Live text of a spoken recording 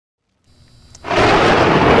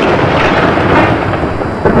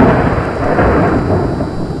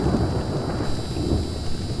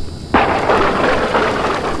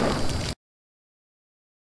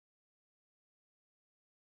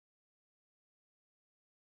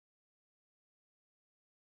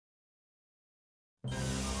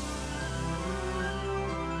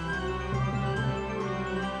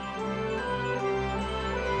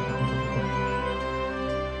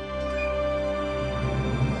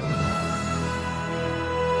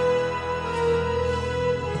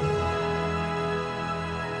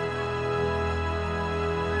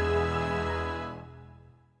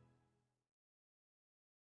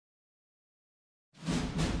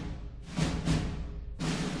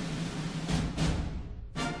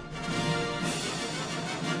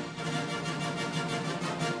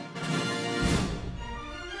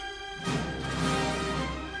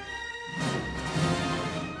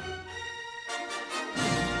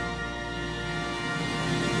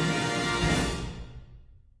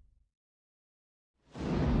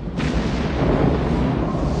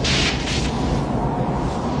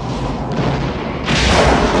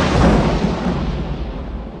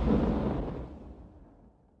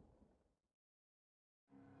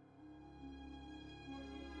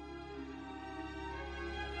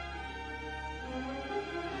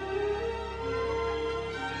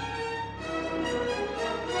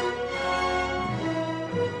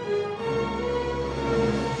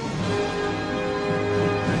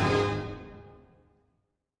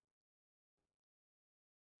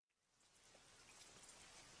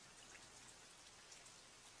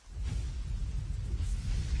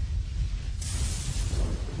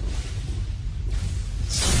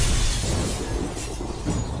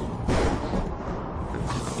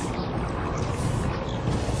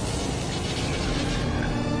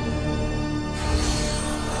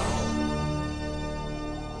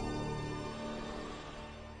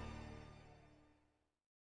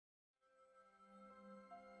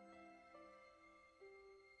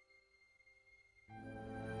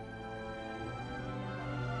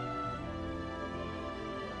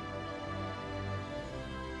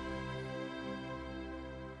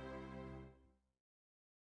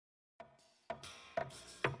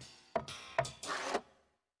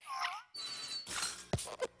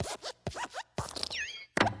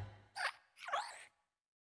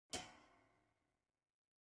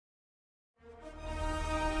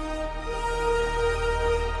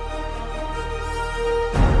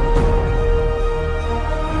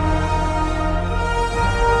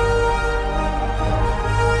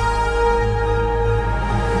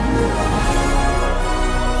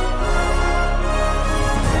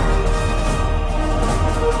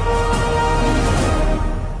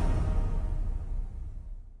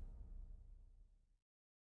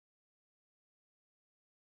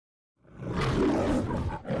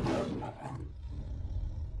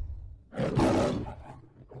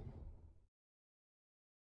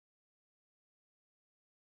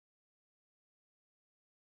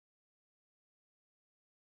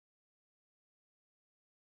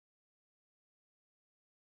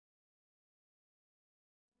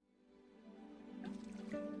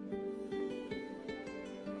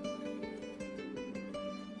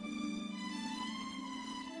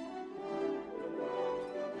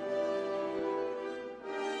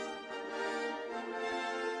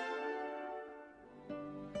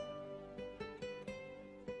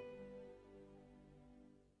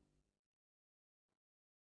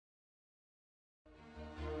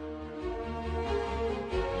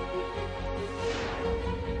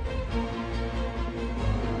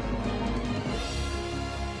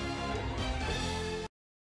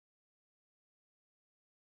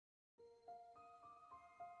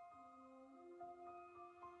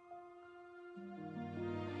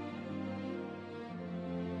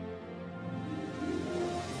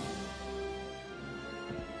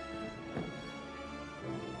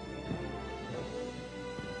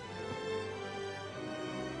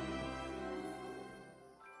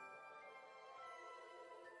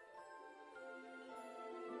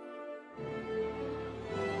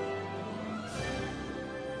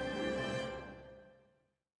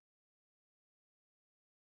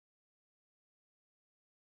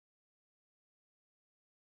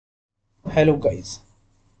Hello guys,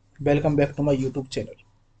 welcome back to my YouTube channel,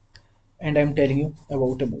 and I'm telling you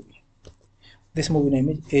about a movie. This movie name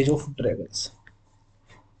is Age of Dragons.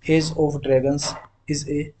 Age of Dragons is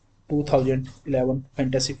a 2011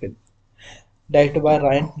 fantasy film directed by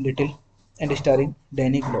Ryan Little and starring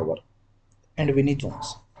Danny Glover and Vinnie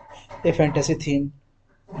Jones. A fantasy theme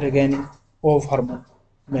regaining of Herman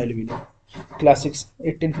Melville. Classics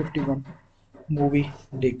 1851 movie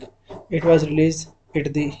Dig. It was released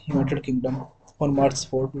at the United Kingdom on March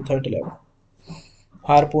 4, 2011.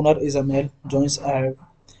 Harpooner is a male, joins Ahab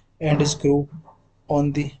and his crew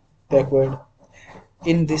on the backward.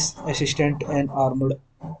 In this assistant an armored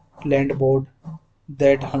land boat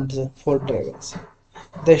that hunts for dragons.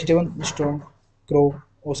 The Steven Storm crew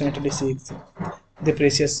constantly seeks the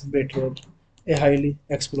precious betrayed, a highly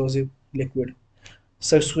explosive liquid,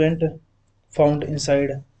 subsequent found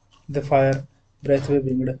inside the fire breathway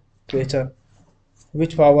winged creature,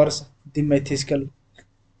 which powers the mythical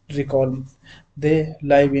recall. They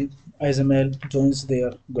live in Ismail joins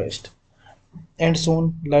their quest, and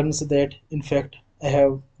soon learns that in fact I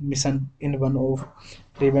have mission in one of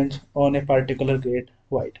revenge on a particular great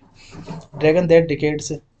white dragon that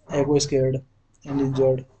decades ago scared and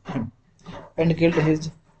injured him and killed his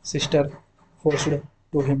sister, forced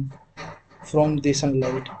to him from the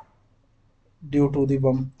sunlight due to the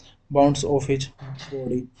bounds of his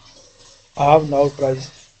body. Ahab now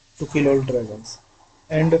tries to kill all dragons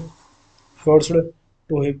and forced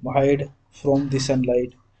to hide from the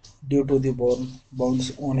sunlight due to the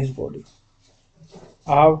bounds on his body.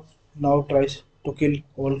 Ahab now tries to kill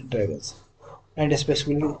all dragons, and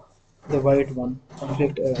especially the white one.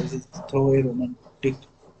 Conflict arises through a romantic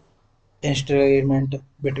estrangement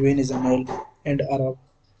between Ismail and Arab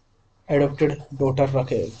adopted daughter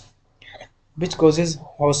Raquel, which causes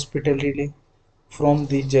hospitality from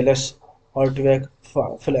the jealous Ortweg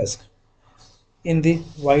Flask. In the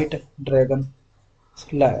White Dragon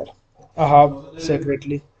lair, Ahab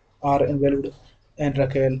secretly are involved, and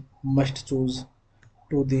Raquel must choose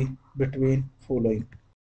to the between following.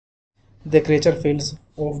 The creature fails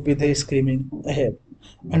off with a screaming Ahab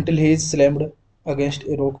until he is slammed against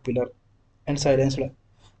a rock pillar and silenced.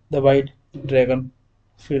 The white dragon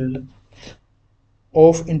filled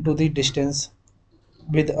off into the distance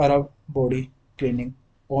with Arab body clinging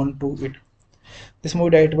onto it. This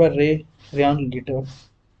movie directed by Ryan Litter,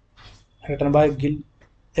 written by Gil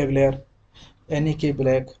Egler, Annie K.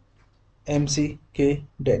 Black, MC K.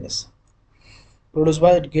 Dennis. Produced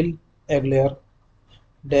by Gil Egler,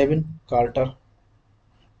 Devin Carter,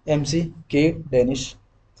 MC K. Danish,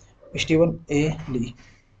 Stephen A. Lee,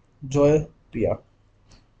 Joy Pia,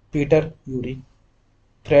 Peter Urey,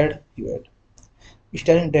 Fred Hewitt.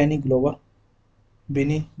 Starring Danny Glover,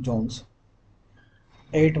 Vinnie Jones.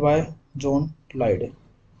 Edited by John Lydie.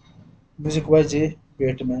 Music by J.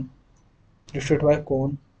 Bateman. Distributed by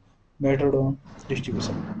Cone Metrodon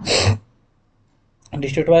Distribution.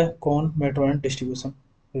 Distributed by Cone Metrodon Distribution.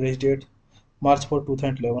 Release date March 4,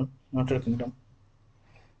 2011. United Kingdom.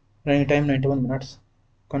 Running time 91 minutes.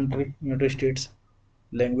 Country United States.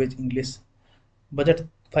 Language English. Budget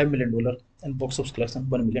 $5 million and box office collection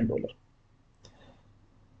 $1 million.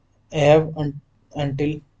 Ahab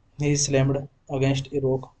until he is slammed against a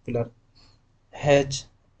rock pillar, has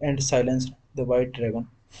and silenced the white dragon,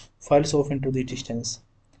 files off into the distance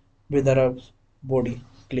with Arab's body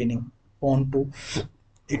clinging onto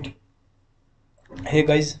it. Hey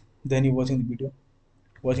guys, then you watching the video,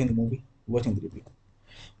 watching the movie, watching the review.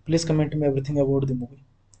 Please comment me everything about the movie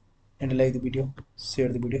and like the video, share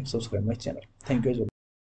the video, subscribe my channel. Thank you.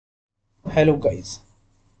 Hello guys,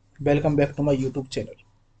 welcome back to my YouTube channel,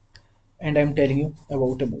 and I'm telling you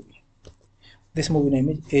about a movie. This movie name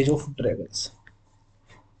is Age of Dragons.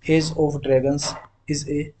 Age of Dragons is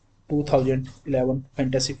a 2011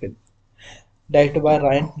 fantasy film directed by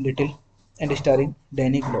Ryan Little and starring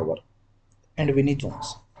Danny Glover and Vinnie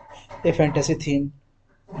Jones. A fantasy theme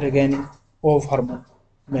regaining of Herman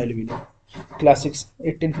Melville. Classics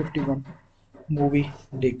 1851 movie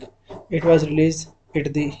Dig. It was released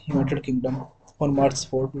at the United Kingdom on March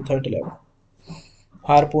 4, 2011.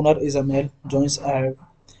 Harpooner is a male, joins Ahab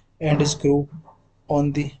and his crew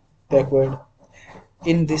on the backward.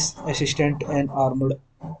 In this assistant an armored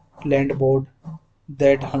land board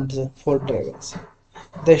that hunts for dragons.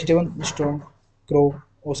 The Steven Storm Crow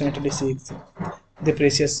essentially seeks the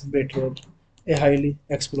precious beetroot, a highly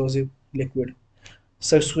explosive liquid,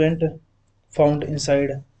 subsequent found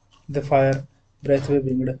inside the fire breathway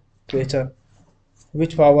winged creature,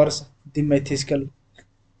 which powers the mythical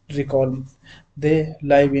recall. They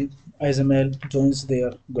live in Ismael joins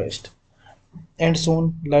their quest, and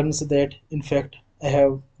soon learns that in fact I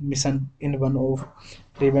have mission in one of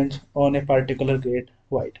revenge on a particular great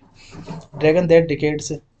white dragon that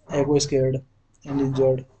decades ago scared and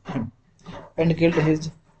injured him and killed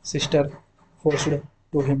his sister, forced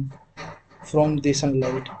to him from the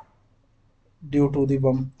sunlight due to the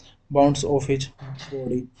bounds of his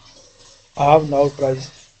body. I have now tried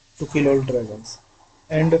to kill all dragons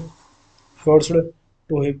and forced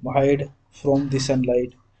to him hide from the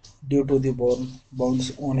sunlight due to the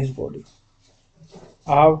bounds on his body.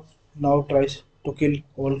 I have now tried to kill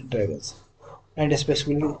all dragons, and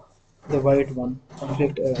especially the white one.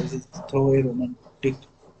 Conflict arises through a romantic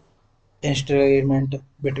estrangement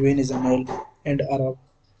between Ismail and Arab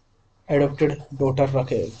adopted daughter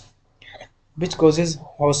Raquel, which causes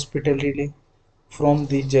hospitality from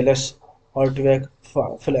the jealous Ortweg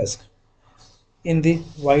flask. In the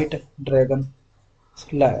White Dragon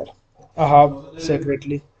lair, Ahab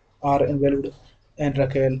secretly are involved and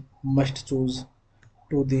Raquel must choose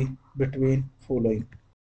to the between following.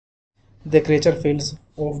 The creature fails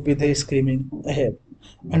off with a screaming Ahab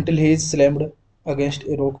until he is slammed against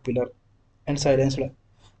a rock pillar and silenced.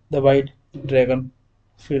 The white dragon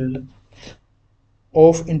filled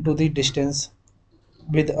off into the distance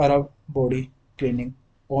with Arab body clinging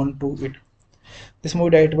onto it. This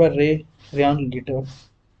movie directed by Ryan Litter,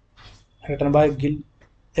 written by Gil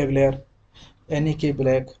Egler, Annie K.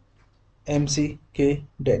 Black, MC K.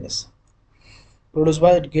 Dennis. Produced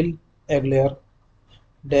by Gil Egler,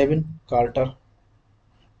 Devin Carter,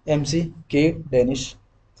 MC K. Dennis,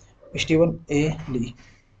 Stephen A. Lee,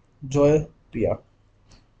 Joy Pia,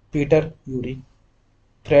 Peter Urey,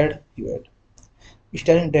 Fred Hewitt.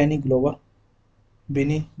 Starring Danny Glover,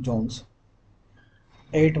 Vinnie Jones.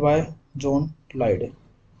 Edited by John Lydie.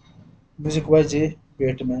 Music by J.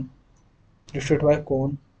 Bateman. Distributed by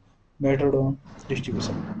Cone Metrodon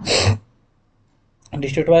Distribution.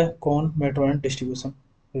 Distributed by Cone Metrodon Distribution.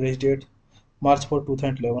 Release date March 4,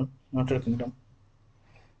 2011. United Kingdom.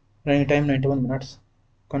 Running time 91 minutes.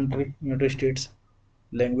 Country United States.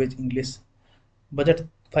 Language English. Budget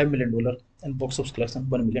 $5 million and box office collection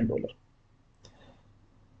 $1 million.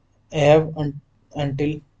 Ahab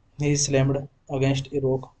until he is slammed against a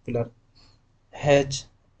rock pillar, has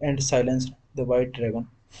and silenced the white dragon,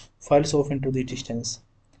 files off into the distance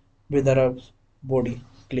with Arab's body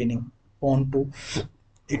clinging onto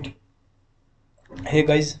it. Hey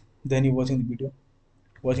guys, then you watching the video,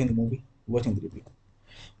 watching the movie, watching the review.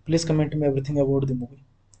 Please comment me everything about the movie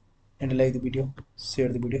and like the video, share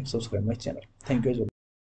the video, subscribe my channel. Thank you.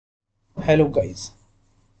 Hello guys,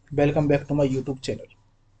 welcome back to my YouTube channel,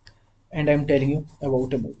 and I'm telling you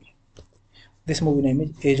about a movie. This movie name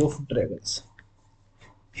is Age of Dragons.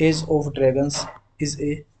 Age of Dragons is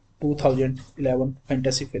a 2011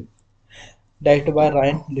 fantasy film directed by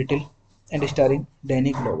Ryan Little and starring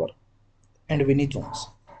Danny Glover and Vinnie Jones.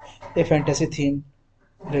 A fantasy theme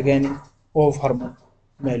regaining of Herman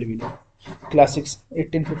Melville. Classics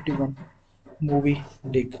 1851 movie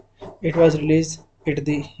Dig. It was released at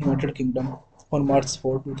the United Kingdom on March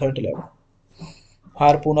 4, 2011.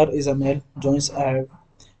 Harpooner is a male, joins Ahab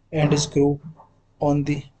and his crew on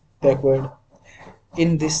the backward.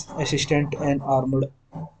 In this assistant an armored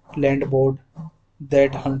land board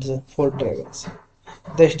that hunts for dragons.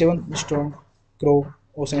 The Steven Storm Crow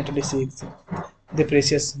essentially seeks the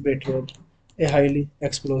precious beetroot, a highly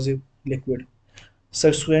explosive liquid,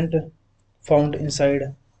 subsequent found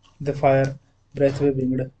inside the fire breathway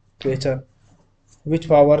winged creature, which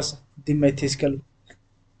powers the mythical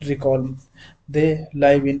recall. They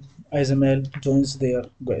live in Ismael joins their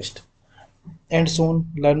quest, and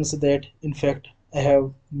soon learns that in fact I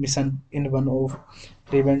have mission in one of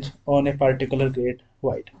revenge on a particular great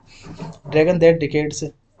white dragon that decades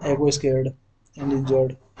ago scared and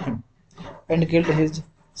injured him and killed his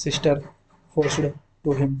sister, forced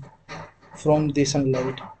to him from the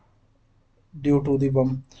sunlight due to the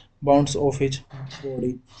bounds of his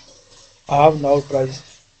body. I have now tried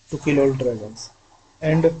to kill all dragons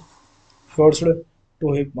and forced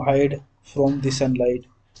to him hide from the sunlight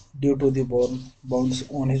due to the bounds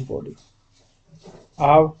on his body.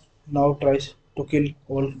 I have now tried to kill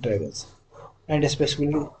all dragons, and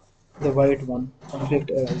especially the white one. Conflict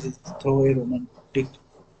arises through a romantic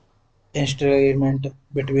estrangement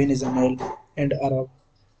between Ismail and Arab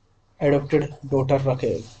adopted daughter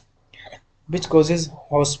Raquel, which causes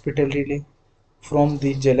hospitality from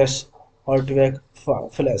the jealous Ortweg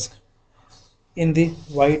Flask. In the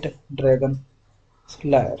White Dragon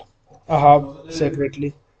lair, Ahab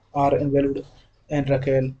secretly are involved and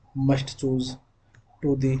Raquel must choose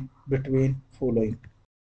to the between following.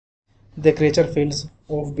 The creature fills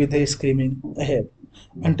off with a screaming Ahab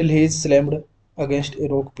until he is slammed against a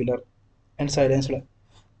rock pillar and silenced.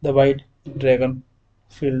 The white dragon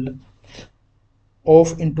filled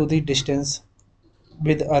off into the distance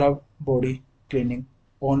with Arab body clinging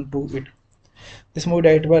onto it. This movie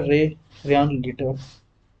directed by Ryan Litter,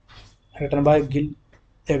 written by Gil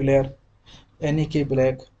Egler, Annie K.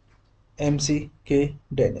 Black, MC K.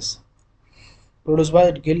 Dennis. Produced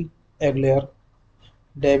by Gil Egler,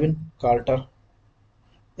 Devin Carter,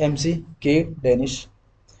 MC K. Dennis,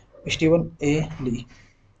 Stephen A. Lee,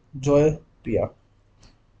 Joy Pia,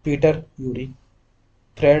 Peter Urey,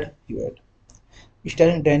 Fred Hewitt.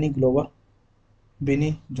 Starring Danny Glover,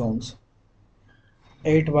 Vinnie Jones.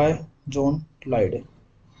 Edited by John Lydie.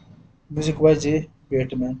 Music by J.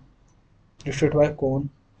 Bateman. Distributed by Cone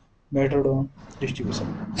Metrodon Distribution.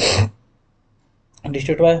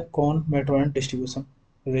 Distributed by Cone Metrodon Distribution.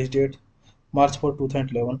 Release date March 4,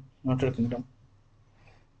 2011. United Kingdom.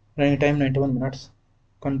 Running time 91 minutes.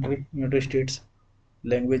 Country United States.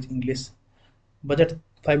 Language English. Budget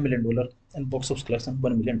 $5 million and box office collection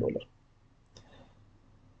 $1 million.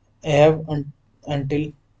 Ahab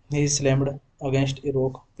until he is slammed against a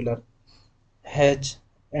rock pillar, has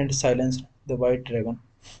and silenced the white dragon,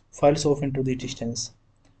 files off into the distance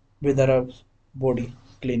with Ahab's body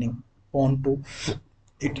clinging onto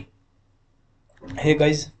it. Hey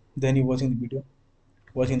guys, then you watching the video,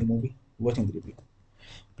 watching the movie, watching the review.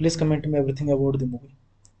 Please comment me everything about the movie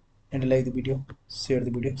and like the video, share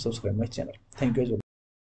the video, subscribe my channel. Thank you as well.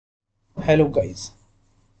 Hello guys,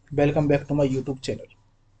 welcome back to my YouTube channel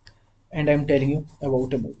and I am telling you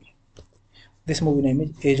about a movie. This movie name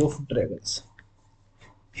is Age of Dragons.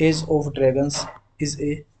 Age of Dragons is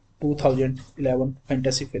a 2011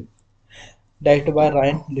 fantasy film directed by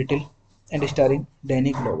Ryan Little and starring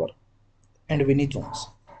Danny Glover and Vinnie Jones.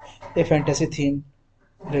 A fantasy theme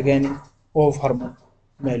regaining of Herman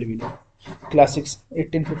Melville. Classics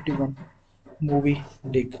 1851 movie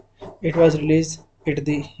Dig. It was released at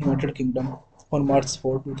the United Kingdom on March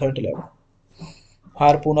 4, 2011.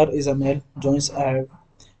 Harpooner is a male, joins Ahab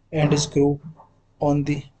and his crew on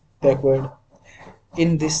the backward.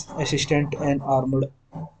 In this assistant an armored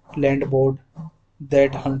land boat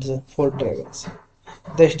that hunts for dragons.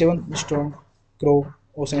 The Stephen Strong crew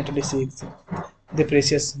constantly seeks the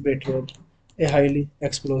precious betrayed, a highly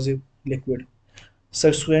explosive liquid,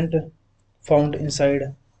 subsequent found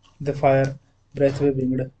inside the fire breathway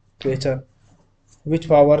winged creature, which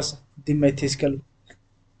powers the mythical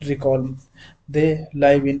realm. They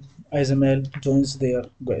live in Ismail joins their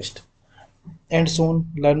quest and soon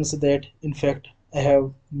learns that in fact I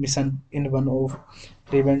have mission in one of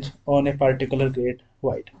revenge on a particular great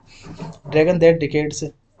white dragon that decades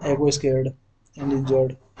ago scared and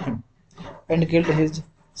injured him and killed his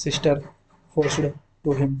sister forced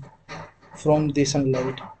to him from the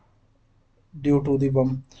sunlight due to the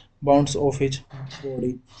bounce of his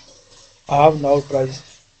body. Ahab now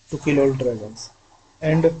tries to kill all dragons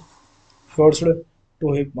and forced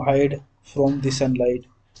to hide from the sunlight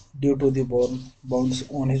due to the bounce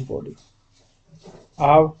on his body.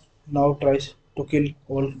 Ahab now tries to kill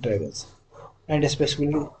all dragons, and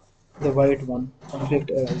especially the white one. Conflict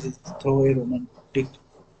arises through a romantic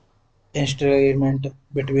estrangement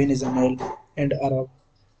between Ismail and Arab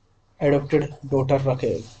adopted daughter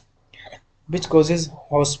Raquel, which causes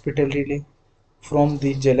hospitality from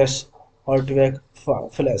the jealous Ortweg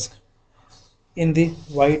Flask. In the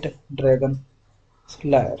White Dragon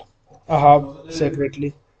lair, Ahab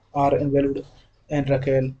secretly are involved and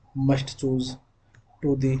Raquel must choose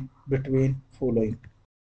to the between following.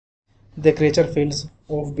 The creature fills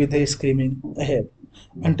off with a screaming Ahab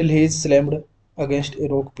until he is slammed against a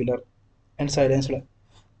rock pillar and silenced.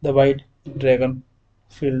 The white dragon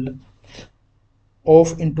filled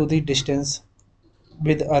off into the distance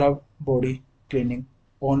with Arab body clinging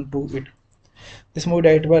onto it. This movie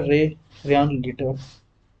directed by Ryan Litter,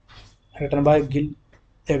 written by Gil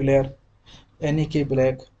Egler, Annie K.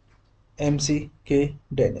 Black, MC K.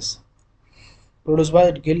 Dennis. Produced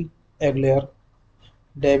by Gil Egler,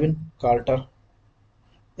 Devin Carter,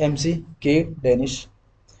 MC K. Dennis,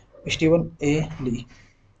 Stephen A. Lee,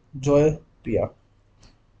 Joy Pia,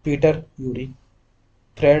 Peter Urey,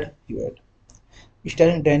 Fred Hewitt.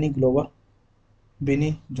 Starring Danny Glover,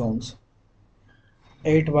 Vinnie Jones.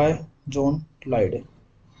 Edited by John Lydie.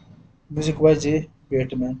 Music by J.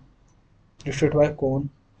 Bateman. Distributed by Cone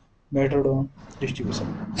Metrodon Distribution.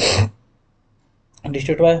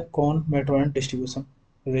 Distributed by Cone Metrodon Distribution.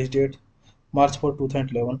 Release date March 4,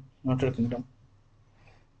 2011. United Kingdom.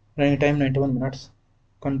 Running time 91 minutes.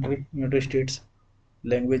 Country United States.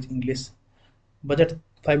 Language English. Budget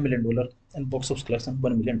 $5 million and box office collection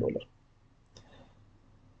 $1 million.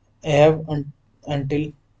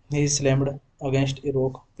 Until he slammed against a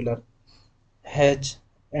rock pillar, hedged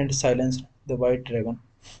and silenced the white dragon,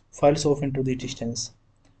 files off into the distance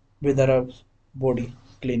with Arab's body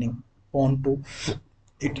clinging onto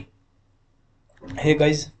it. Hey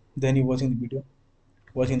guys, then you watching the video,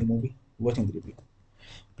 watching the movie, watching the review.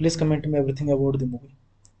 Please comment me everything about the movie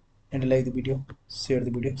and like the video, share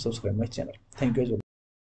the video, subscribe my channel. Thank you as well.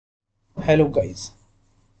 Hello guys,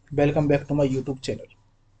 welcome back to my YouTube channel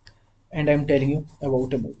and I am telling you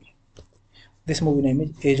about a movie. This movie name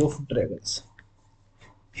is Age of Dragons.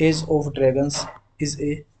 Age of Dragons is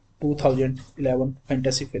a 2011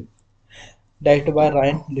 fantasy film directed by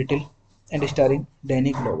Ryan Little and starring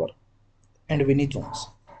Danny Glover and Vinnie Jones.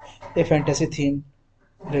 A fantasy theme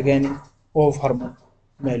regaining of Herman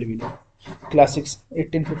Melville. Classics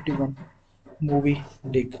 1851 movie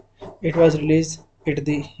Dig. It was released at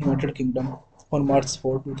the United Kingdom on March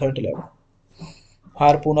 4, 2011.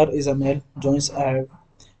 Harpooner is a male, joins Ahab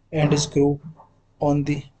and his crew on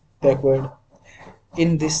the backward.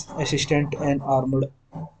 In this assistant an armored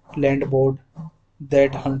land boat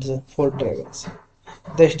that hunts for dragons.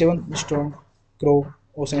 The Stephen Strong crew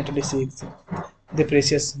constantly seeks the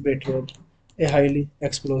precious betrothed, a highly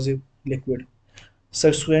explosive liquid,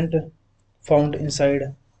 subsequent found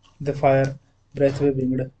inside the fire breathway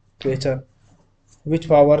winged creature, which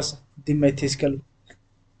powers the mythical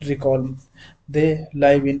realm. They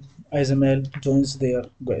live in Ismael joins their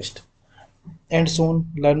quest and soon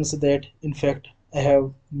learns that in fact I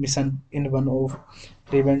have mission in one of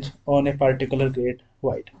revenge on a particular great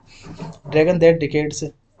white dragon that decades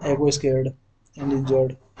ago scared and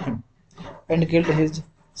injured him and killed his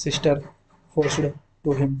sister forced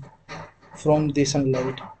to him from the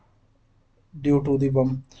sunlight due to the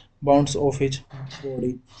bounds of his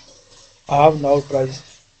body. Ahab now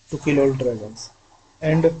tries to kill all dragons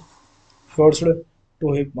and forced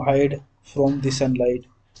to him hide from the sunlight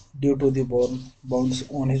due to the bounds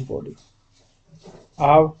on his body.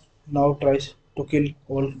 Ahab now tries to kill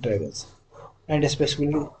all dragons, and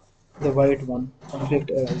especially the white one. Conflict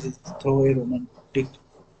arises through a romantic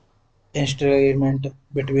estrangement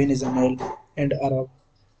between Ismail and Arab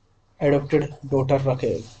adopted daughter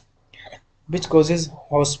Raquel, which causes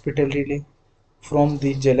hospitality from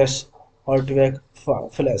the jealous Hartwig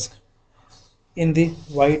Flask. In the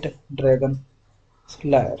White Dragon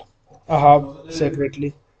lair, Ahab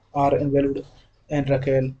secretly are involved, and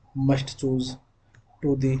Raquel must choose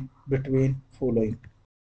to the between following.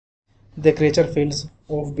 The creature fills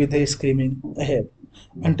off with a screaming Ahab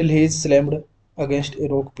until he is slammed against a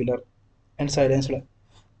rock pillar and silenced.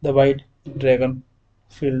 The white dragon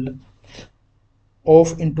filled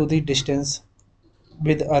off into the distance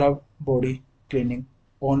with Arab body clinging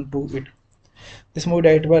onto it. This movie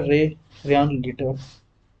directed by Ryan Litter,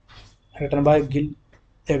 written by Gil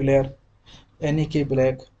Egler, Annie K.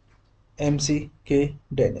 Black, MC K.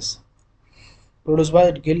 Dennis. Produced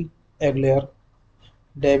by Gil Egler,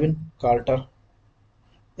 Devin Carter,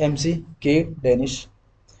 MC K. Dennis,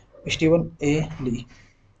 Stephen A. Lee,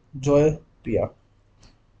 Joy Pia,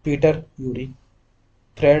 Peter Urey,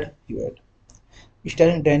 Fred Hewitt.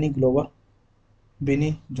 Starring Danny Glover,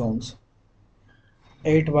 Vinnie Jones.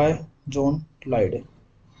 Edited by John Lydie.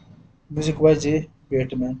 Music by J.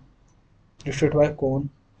 Bateman. Distributed by Cone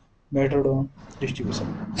Metrodon Distribution.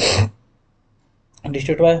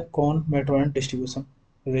 Distributed by Cone Metrodon Distribution.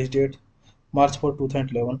 Release date March 4,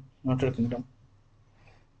 2011. United Kingdom.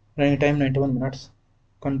 Running time 91 minutes.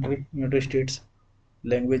 Country United States.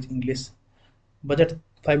 Language English. Budget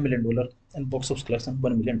 $5 million and box office collection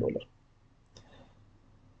 $1 million.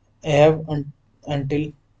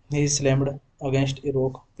 Until he slammed against a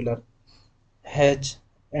rock pillar, hedged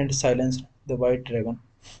and silenced the white dragon,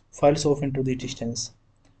 files off into the distance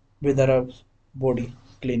with Arab's body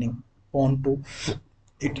clinging onto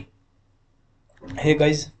it. Hey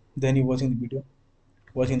guys, then you watching the video,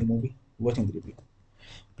 watching the movie, watching the review.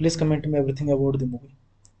 Please comment me everything about the movie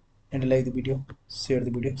and like the video, share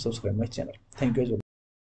the video, subscribe my channel. Thank you as well.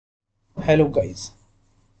 Hello guys,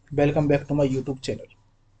 welcome back to my YouTube channel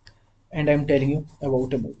and I am telling you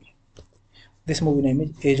about a movie. This movie name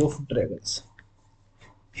is Age of Dragons.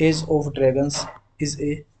 Age of Dragons is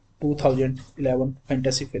a 2011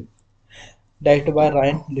 fantasy film directed by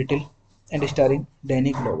Ryan Little and starring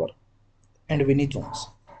Danny Glover and Vinnie Jones,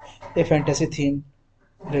 a fantasy theme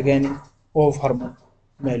regaining of Herman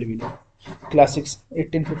Melville. Classics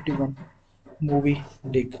 1851 movie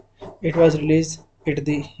Dig. It was released at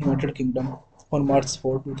the United Kingdom on March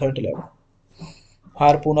 4, 2011.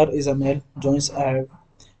 Harpooner is a male, joins Ahab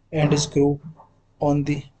and his crew on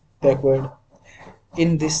the backward.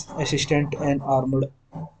 In this assistant an armored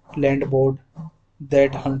land boat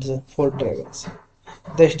that hunts for dragons.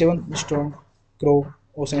 The Stephen Strong crew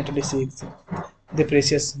essentially seeks the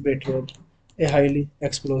precious beetroot, a highly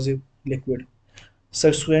explosive liquid,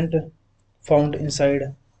 subsequent found inside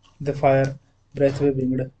the fire breathway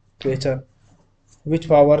winged creature, which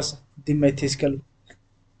powers the mythical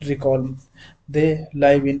recall. They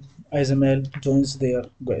live in Ismail joins their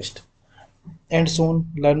quest, and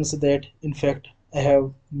soon learns that in fact I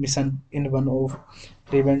have mission in one of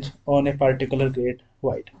revenge on a particular great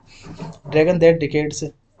white dragon that decades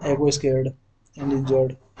ago scared and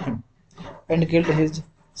injured him and killed his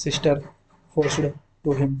sister, forced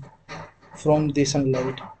to him from the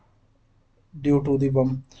sunlight due to the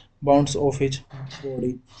bounce of his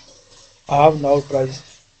body. Ahab now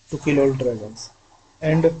tries to kill all dragons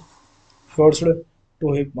and forced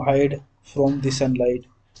to hide from the sunlight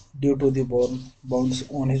due to the bounce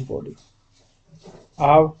on his body.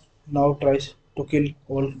 Ahab now tries to kill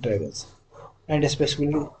all dragons, and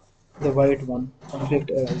especially the white one. Conflict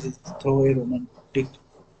arises through a romantic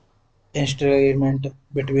estrangement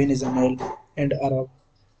between Ismail and Arab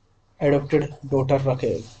adopted daughter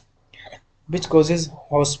Raquel, which causes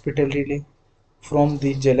hospitality from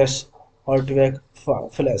the jealous Artwag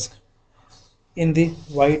Flask. In the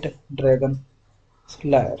White Dragon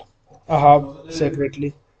lair, Ahab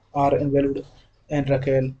secretly are involved and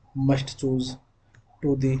Raquel must choose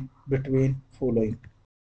to the between following.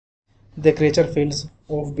 The creature fills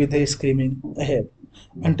off with a screaming Ahab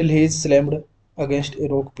until he is slammed against a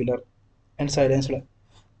rock pillar and silenced.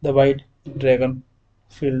 The white dragon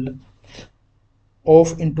filled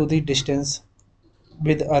off into the distance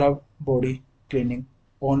with Arab body clinging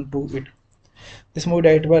onto it. This movie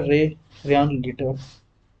directed by Ryan Litter,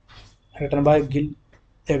 written by Gil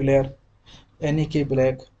Egler, Annie K.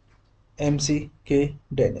 Black, MC K.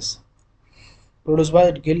 Dennis. Produced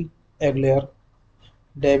by Gil Egler,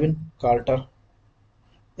 Devin Carter,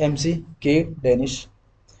 MC K. Dennis,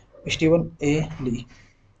 Stephen A. Lee,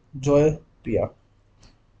 Joy Pia,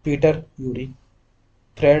 Peter Urey,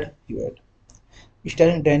 Fred Hewitt.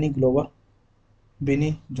 Starring Danny Glover,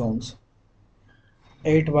 Vinnie Jones.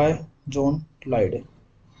 Edited by John Lydie.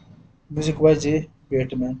 Music by J.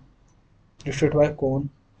 Bateman. Distributed by Cone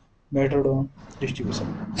Metrodon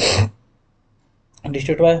Distribution.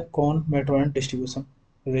 Distributed by Cone Metrodon Distribution.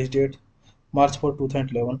 Release date March 4,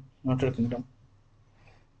 2011. United Kingdom.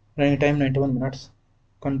 Running time 91 minutes.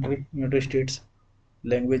 Country United States.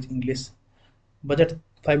 Language English. Budget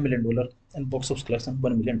 $5 million and box office collection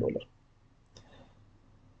 $1 million.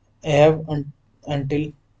 Ahab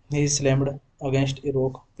until he is slammed against a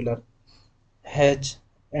rock pillar, has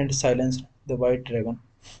and silenced the white dragon,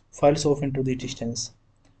 files off into the distance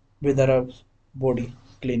with Ahab's body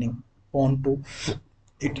clinging onto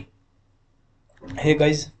it. Hey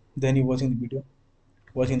guys, then you watching the video,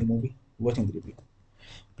 watching the movie, watching the review.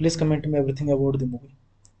 Please comment me everything about the movie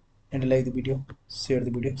and like the video, share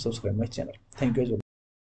the video, subscribe my channel. Thank you as well.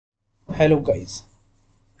 Hello guys,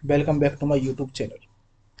 welcome back to my YouTube channel,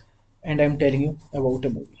 and I am telling you about a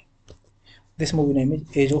movie. This movie name is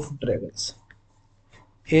Age of Dragons.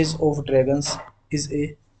 Age of Dragons is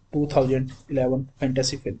a 2011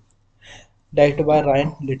 fantasy film directed by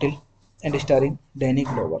Ryan Little and starring Danny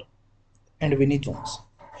Glover and Vinnie Jones,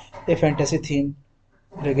 a fantasy theme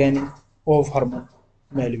regaining of Herman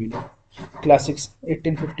Melville. Classics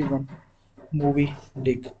 1851 movie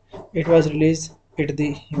Dig. It was released at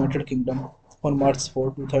the United Kingdom on March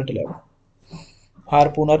 4, 2011.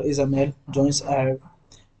 Harpooner is a male, joins Ahab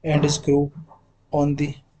and his crew on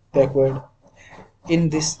the backward. In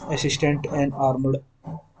this assistant an armored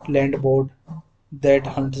land boat that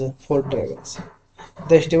hunts for dragons.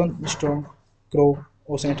 The Stephen Strong crew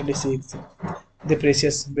essentially seeks the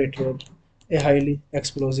precious beetroot, a highly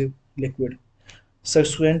explosive liquid,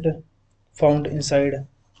 subsequent found inside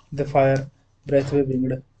the fire breathway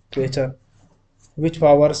winged creature, which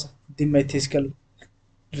powers the mythical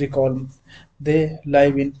recall. They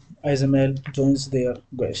live in Ismail joins their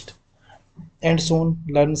quest, and soon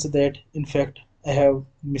learns that in fact I have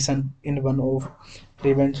mission in one of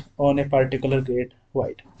revenge on a particular great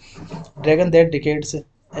white dragon that decades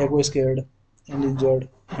ago scared and injured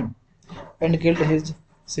him and killed his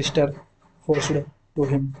sister, forced to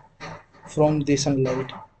him from the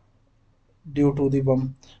sunlight due to the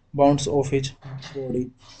bounce of his body.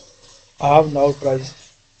 I have now tried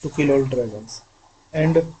to kill all dragons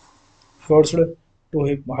and forced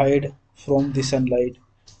to hide from the sunlight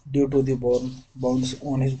due to the bones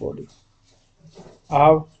on his body. I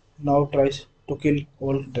have now tried to kill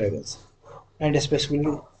all dragons, and especially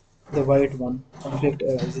the white one. Conflict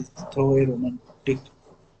arises through a romantic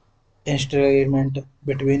estrangement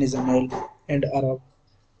between Ismail and Arab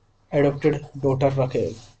adopted daughter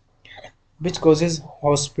Raquel, which causes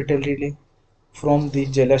hostility from the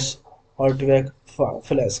jealous Ortweg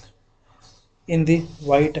Flask. In the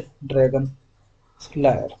White Dragon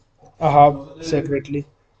lair, Ahab secretly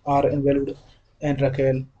are involved and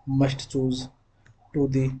Raquel must choose to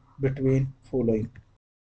the between following.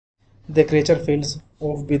 The creature fills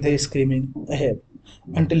off with a screaming Ahab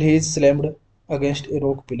until he is slammed against a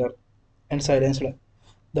rock pillar and silenced.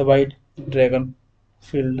 The white dragon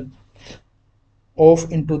filled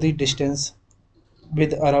off into the distance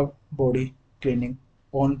with Arab body clinging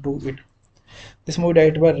onto it. This movie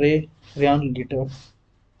directed by Ryan Litter,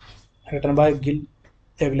 written by Gil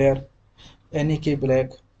Egler, Annie K. Black,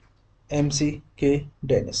 MC K.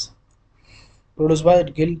 Dennis. Produced by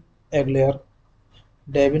Gil Egler,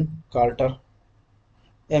 Devin Carter,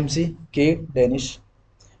 MC K. Dennis,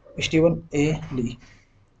 Stephen A. Lee,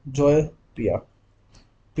 Joy Pia,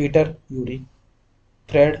 Peter Urey,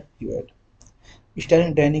 Fred Hewitt.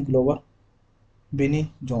 Starring Danny Glover,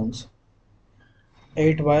 Vinnie Jones.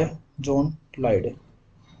 Edit by John Lydie.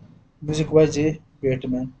 Music by J.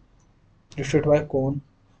 Bateman. Distributed by Cone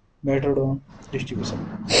Metrodon Distribution.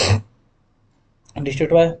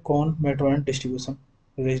 Distributed by Cone Metrodon Distribution.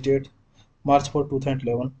 Release date March 4,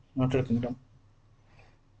 2011. United Kingdom.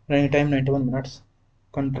 Running time 91 minutes.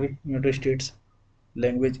 Country United States.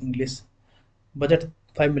 Language English. Budget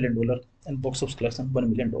 $5 million and box office collection $1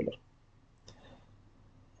 million.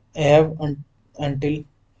 Ahab until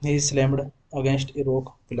he is slammed against a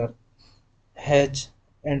rock pillar, hedge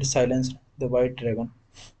and silenced the white dragon,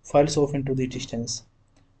 files off into the distance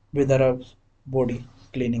with Ahab's body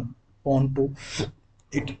clinging onto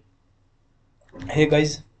it. Hey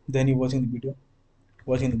guys, then you watching the video,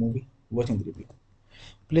 watching the movie, watching the review.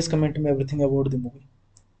 Please comment me everything about the movie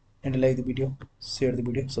and like the video, share the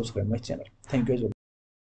video, subscribe my channel. Thank you as well.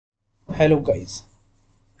 Hello guys,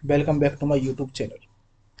 welcome back to my YouTube channel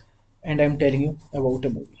and I am telling you about a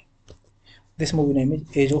movie. This movie name is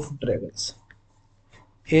Age of Dragons.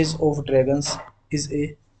 Age of Dragons is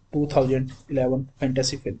a 2011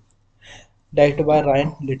 fantasy film directed by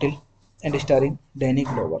Ryan Little and starring Danny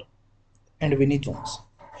Glover and Vinnie Jones.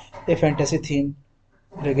 A fantasy theme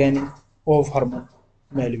regaining of Herman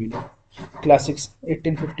Melville. Classics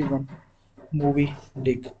 1851 movie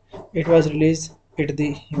Dick. It was released at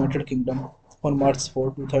the United Kingdom on March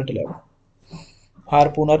 4, 2011.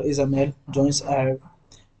 Harpooner is a male, joins Ahab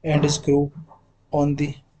and his crew on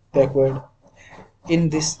the backward. In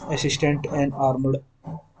this assistant an armored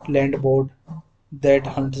land boat that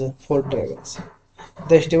hunts for dragons.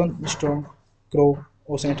 The Stephen Strong crew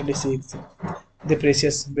essentially seeks the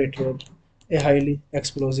precious betrayal, a highly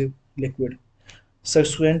explosive liquid,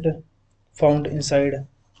 subsequent found inside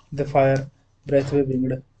the fire breathway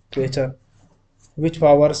winged creature, which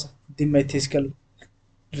powers the mythical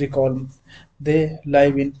recall. They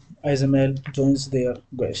live in Ismail joins their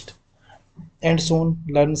quest and soon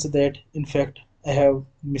learns that in fact I have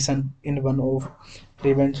mission in one of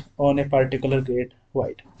revenge on a particular great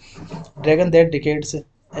white dragon that decades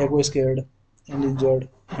ago scared and injured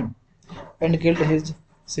him and killed his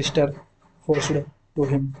sister forced to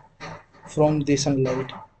him from the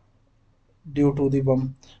sunlight due to the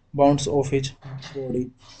bounce of his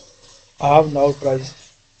body. I have now tried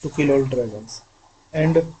to kill all dragons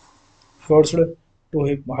and forced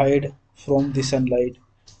to hide from the sunlight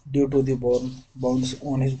due to the bounce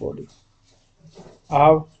on his body.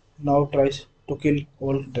 Ahab now tries to kill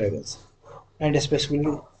all dragons, and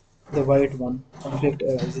especially the white one. Conflict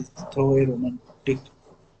arises through a romantic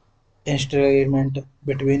estrangement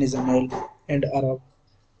between Ismail and Arab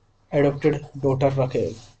adopted daughter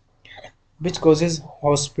Raquel, which causes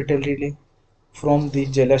hostility from the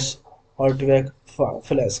jealous Ortweg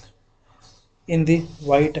Flask. In the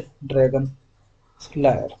White Dragon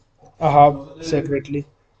lair, Ahab secretly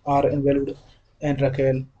are involved and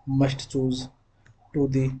Raquel must choose to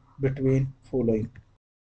the between following.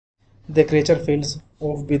 The creature fills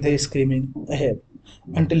off with a screaming Ahab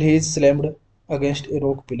until he is slammed against a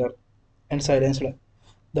rock pillar and silenced.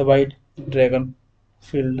 The white dragon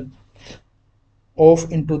filled off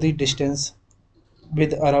into the distance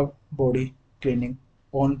with Arab body clinging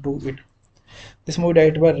onto it. This movie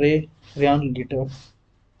directed by Ryan Litter,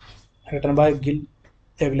 written by Gil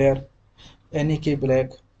Egler, Annie K. Black,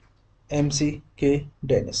 MC K.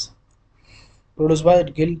 Dennis. Produced by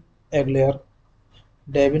Gil Aguilar,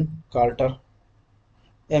 Devin Carter,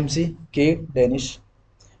 MC K. Danish,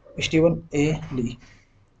 Stephen A. Lee,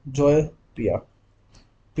 Joy Pia,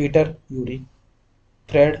 Peter Urey,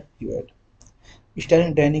 Fred Hewitt.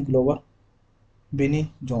 Starring Danny Glover,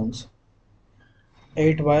 Vinnie Jones.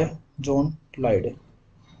 Edit by John Lydie.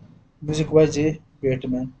 Music by J.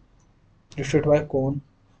 Bateman. Distributed by Cone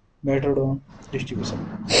Metrodon Distribution.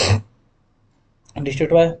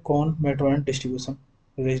 Distributed by Cone Metrodon Distribution.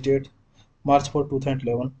 Release date March 4,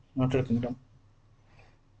 2011. United Kingdom.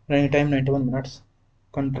 Running time 91 minutes.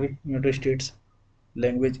 Country United States.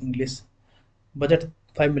 Language English. Budget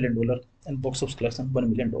 $5 million and box office collection $1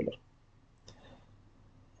 million.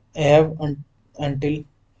 Until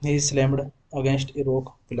he slammed against a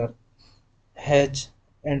rock pillar, hedged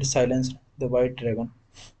and silenced the white dragon,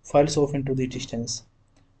 files off into the distance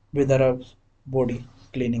with Arab's body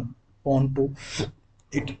clinging onto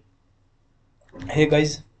it. Hey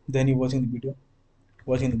guys, then you watching the video,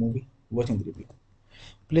 watching the movie, watching the review.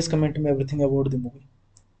 Please comment me everything about the movie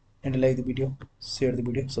and like the video, share the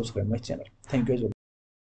video, subscribe my channel. Thank you as well.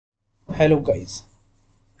 Hello guys,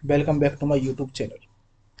 welcome back to my YouTube channel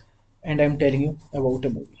and I am telling you about a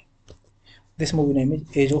movie. This movie name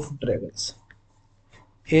is Age of Dragons.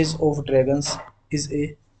 Age of Dragons is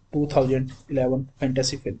a 2011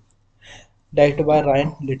 fantasy film directed by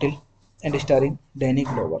Ryan Little and starring Danny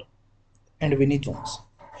Glover and Vinnie Jones.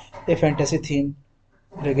 A fantasy theme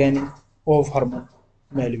regaining of Herman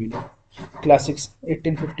Melville. Classics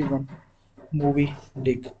 1851 movie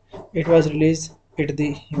Dick. It was released at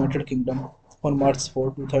the United Kingdom on March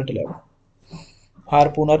 4, 2011.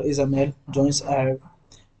 Harpooner is a male, joins Ahab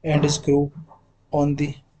and his crew on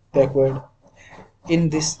the Packard. In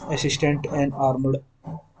this assistant an armored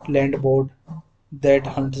land boat that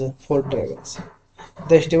hunts for dragons.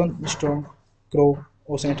 The Stephen Strong crew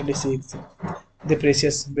essentially seeks the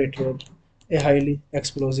precious betrayal, a highly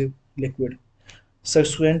explosive liquid,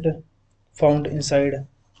 subsequent found inside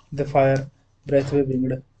the fire breathway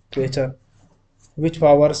winged creature, which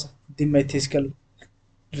powers the mythical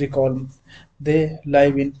recall. They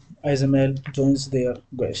live in Ismail joins their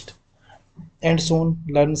quest and soon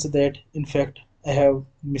learns that in fact I have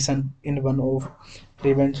mission in one of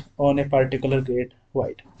revenge on a particular great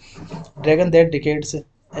white dragon that decades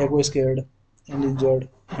ago scared and injured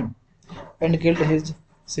him and killed his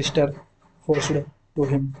sister forced to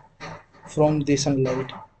him from the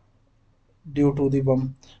sunlight due to the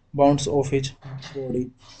bounds of his body.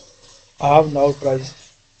 Ahab now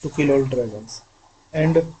tries to kill all dragons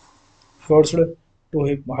and forced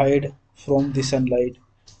to hide from the sunlight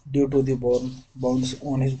due to the bounds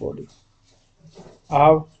on his body.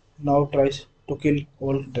 Ahab now tries to kill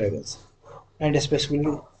all dragons, and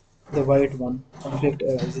especially the white one. Conflict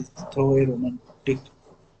arises through a romantic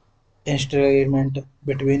estrangement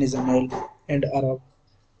between Ismail and Arab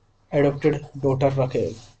adopted daughter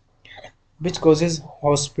Raquel, which causes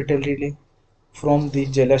hospitality from the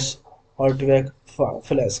jealous Artwag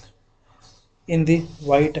Flask. In the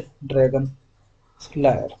White Dragon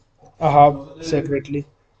lair, Ahab secretly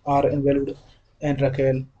are involved, and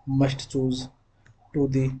Raquel must choose to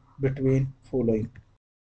the between following.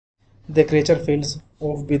 The creature fills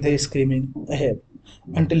off with a screaming Ahab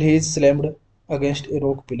until he is slammed against a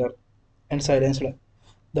rock pillar and silenced.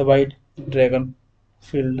 The white dragon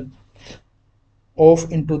filled off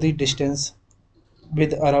into the distance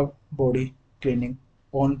with Arab body clinging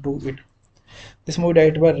onto it. This movie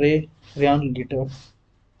directed by Ryan Litter,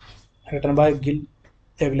 written by Gil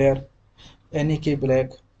Aguilar, Annie K.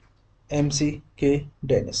 Black, MC K.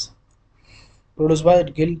 Dennis. Produced by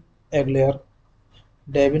Gil Aguilar,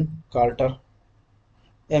 Devin Carter,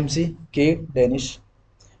 MC K. Danish,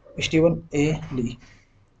 Stephen A. Lee,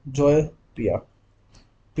 Joy Pia,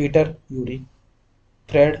 Peter Urey,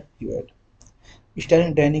 Fred Hewitt.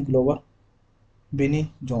 Starring Danny Glover,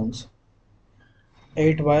 Vinnie Jones.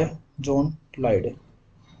 Edit by John Lydie.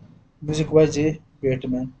 Music by J.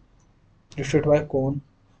 Bateman. Distributed by Cone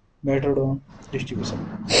Metrodon Distribution.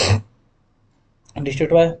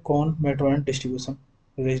 Distributed by Cone Metrodon Distribution.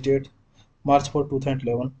 Release date March 4,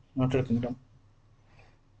 2011. United Kingdom.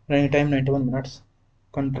 Running time 91 minutes.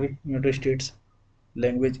 Country United States.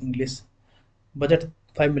 Language English. Budget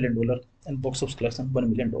 $5 million and box office collection $1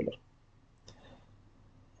 million.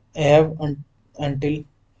 Until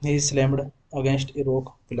he slammed against a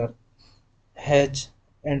rock pillar, hedged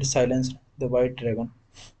and silenced the white dragon,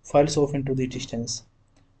 files off into the distance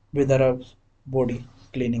with Arab's body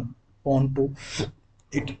clinging onto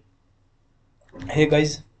it. Hey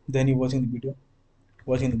guys, then you watching the video,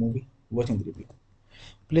 watching the movie, watching the review.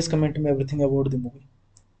 Please comment me everything about the movie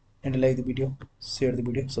and like the video, share the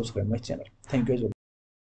video, subscribe my channel. Thank you as well.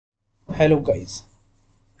 Hello guys,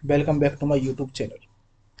 welcome back to my YouTube channel,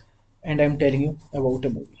 and I'm telling you about a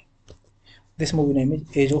movie. This movie name is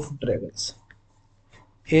Age of Dragons.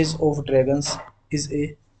 Age of Dragons is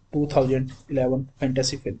a 2011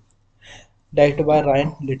 fantasy film directed by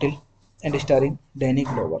Ryan Little and starring Danny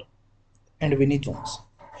Glover and Vinnie Jones.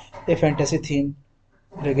 A fantasy theme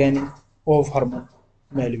regaining of Herman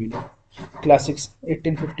Melville. Classics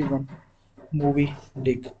 1851 movie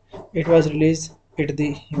Dick. It was released at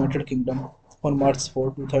the United Kingdom on March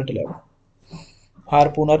 4, 2011.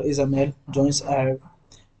 Harpooner is a male, joins Ahab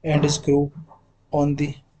and his crew on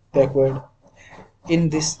the Packard. In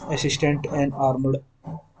this assistant an armored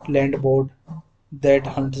land boat that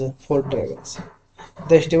hunts for dragons.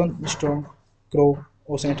 The Stephen Strong crew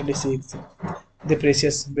constantly seeks the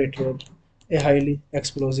precious betrayal, a highly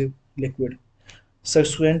explosive liquid,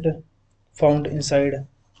 subsequent found inside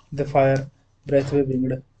the fire breathway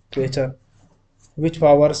winged creature, which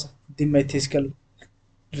powers the mythical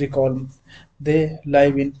recall. They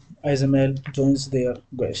live in Ismail joins their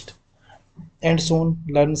quest, and soon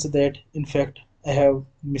learns that in fact I have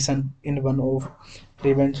mission in one of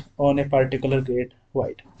revenge on a particular great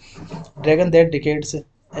white dragon that decades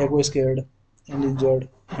ago scared and injured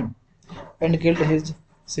him and killed his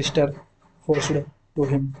sister, forced to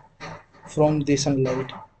him from the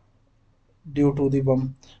sunlight due to the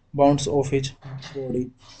bounds of his body.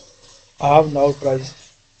 Ahab now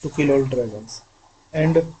tries to kill all dragons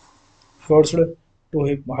and forced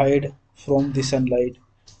to hide from the sunlight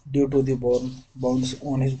due to the bounds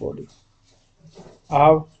on his body.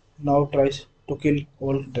 Ahab now tries to kill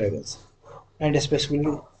all dragons, and especially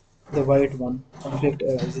the white one. Conflict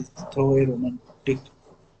arises through a romantic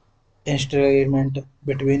estrangement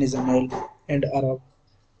between Ismail and Arab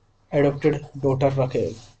adopted daughter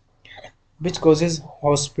Raquel, which causes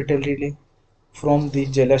hospitality from the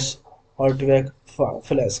jealous Artwag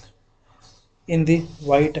Flask. In the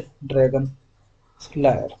White Dragon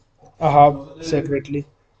lair, Ahab secretly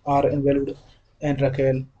are involved and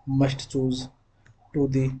Raquel must choose to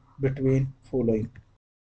the between following.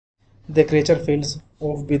 The creature fills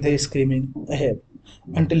off with a screaming Ahab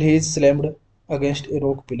until he is slammed against a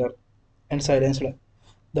rock pillar and silenced.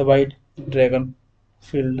 The white dragon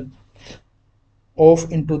filled off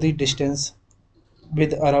into the distance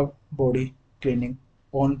with Arab body clinging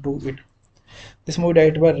onto it. This movie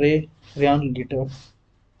directed by Ryan Litter,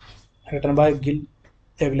 written by Gil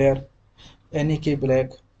Aguilar, Annie K.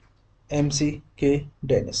 Black, MC K.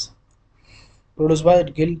 Dennis. Produced by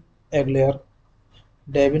Gil Aguilar,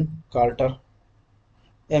 Devin Carter,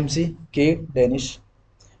 MC K. Dennis,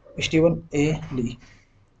 Stephen A. Lee,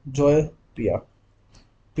 Joy Pia,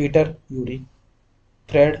 Peter Urey,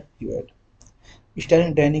 Fred Hewitt.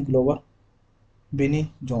 Starring Danny Glover,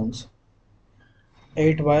 Vinnie Jones.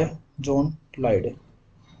 Edit by John Lydie.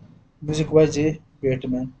 Music by J.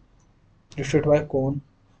 Bateman. Distributed by Cone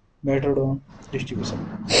Metrodon Distribution.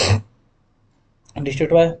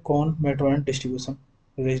 Distributed by Cone Metrodon Distribution.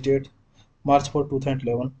 Release date March 4,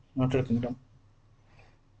 2011. United Kingdom.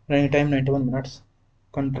 Running time 91 minutes.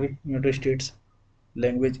 Country United States.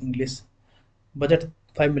 Language English. Budget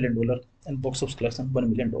 $5 million and box office collection $1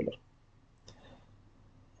 million.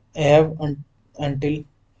 Ahab until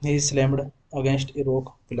he is slammed against a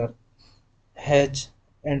rock pillar, has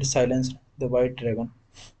and silenced the white dragon,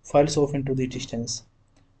 files off into the distance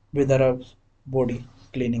with Ahab's body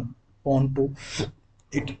clinging onto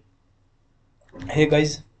it. Hey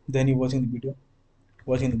guys, then you watching the video,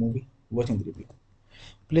 watching the movie, watching the review.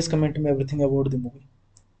 Please comment me everything about the movie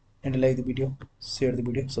and like the video, share the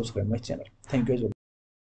video, subscribe my channel. Thank you as well.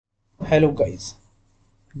 Hello guys,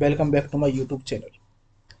 welcome back to my YouTube channel,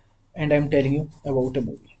 and I'm telling you about a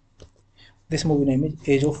movie. This movie name is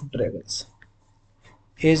Age of Dragons.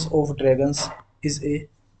 Age of Dragons is a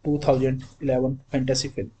 2011 fantasy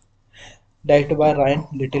film directed by Ryan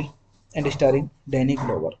Little and starring Danny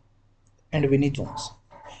Glover and Vinnie Jones.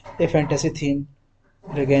 A fantasy theme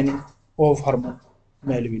regaining of Herman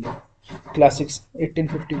Melville. Classics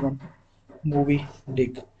 1851 movie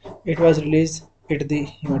Dick. It was released at the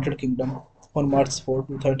United Kingdom on March 4,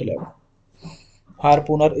 2011.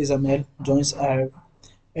 Harpooner is a male, joins Ahab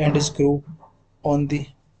and his crew on the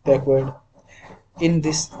Packard. In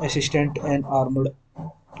this assistant an armored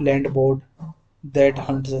land boat that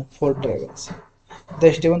hunts for dragons.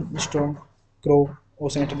 The Stephen Strong crew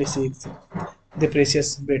constantly seeks the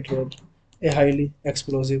precious betrayal, a highly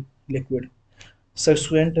explosive liquid,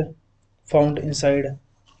 subsequent found inside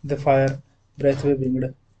the fire breathway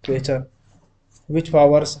winged creature, which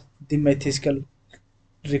powers the mythical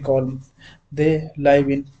recall. They live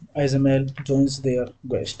in Ismail joins their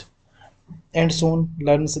quest, and soon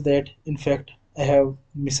learns that in fact I have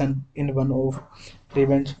mission in one of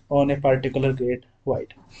revenge on a particular great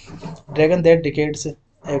white dragon that decades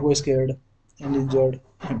ago scared and injured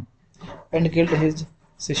him and killed his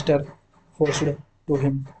sister forced to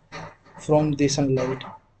him from the sunlight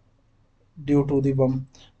due to the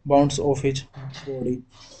bounds of his body.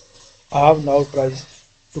 I have now tried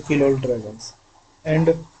to kill all dragons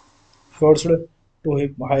and forced to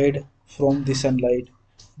him hide from the sunlight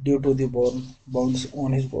due to the bounds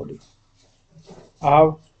on his body. I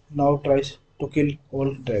have now tried to kill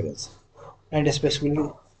all dragons, and especially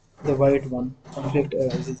the white one. Conflict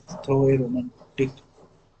arises through a romantic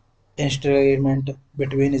estrangement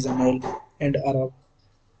between Ismail and Arab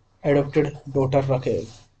adopted daughter Raquel,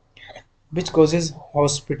 which causes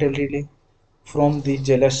hospitality from the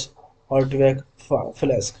jealous Altweg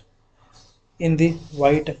Flask. In the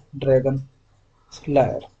White Dragon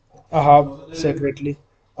lair, Ahab secretly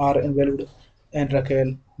are involved, and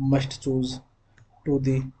Raquel must choose to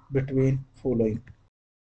the between following.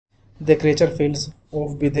 The creature fails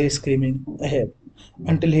off with a screaming Ahab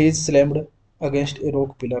until he is slammed against a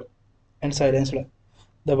rock pillar and silenced.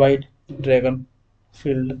 The white dragon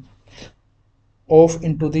filled off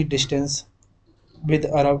into the distance with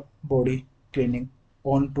Arab body clinging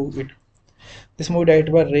onto it. This movie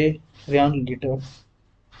directed by Ryan Litter,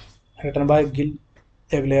 written by Gil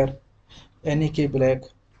Aguilar, N.E.K. Black,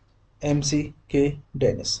 M.C.K.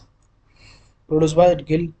 Dennis. Produced by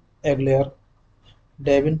Gil Aguilar,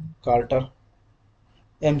 Devin Carter,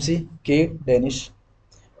 M.C.K. Dennis,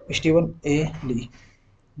 Stephen A. Lee,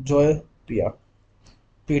 Joy Pia,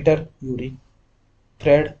 Peter Urey,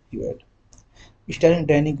 Fred Hewitt. Starring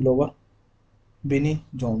Danny Glover, Vinnie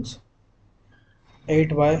Jones.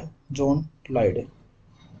 Edit by John Lydie.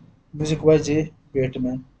 Music by J.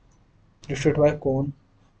 Bateman. Distributed by Cone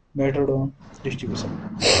Metrodon Distribution.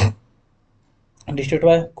 Distributed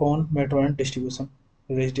by Cone Metrodon Distribution.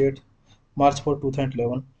 Release date March 4,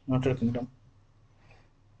 2011. United Kingdom.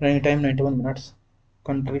 Running time 91 minutes.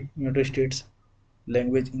 Country United States.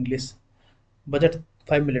 Language English. Budget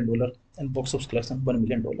 $5 million and box office collection $1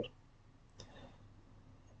 million.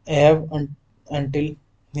 Ahab until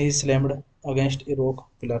he is slammed against a rock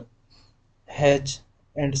pillar, has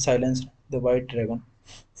and silenced the white dragon,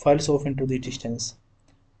 files off into the distance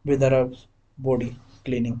with Ahab's body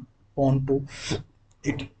clinging onto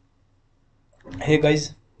it. Hey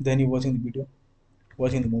guys, then you watching the video,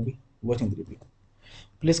 watching the movie, watching the review.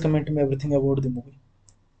 Please comment me everything about the movie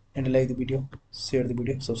and like the video, share the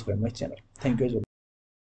video, subscribe my channel. Thank you as well.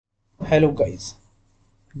 Hello guys,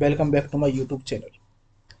 welcome back to my YouTube channel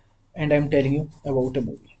and I am telling you about a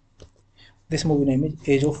movie. This movie name is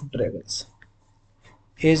Age of Dragons.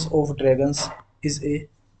 Age of Dragons is a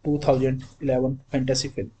 2011 fantasy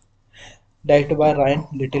film directed by Ryan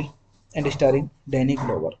Little and starring Danny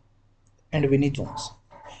Glover and Vinnie Jones.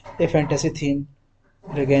 A fantasy themed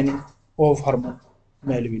regaining of Herman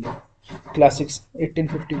Melville. Classics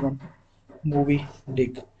 1851 movie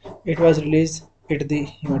Dig. It was released at the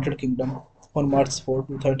United Kingdom on March 4,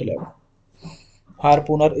 2011.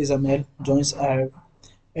 Harpooner is a male joins Ahab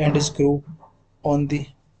and his crew on the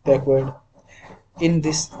backward in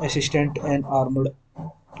this assistant an armored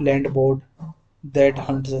land boat that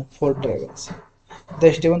hunts for dragons.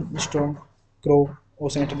 The Stephen Strong Crow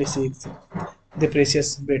essentially seeks the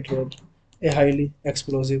precious beetroot, a highly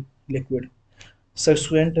explosive liquid,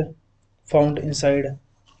 subsequent found inside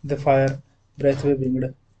the fire breathway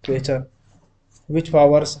winged creature, which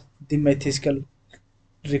powers the mythical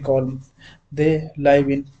recall. They live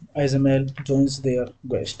in Ismail joins their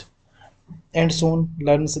quest and soon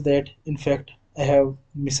learns that in fact I have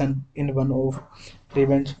mission in one of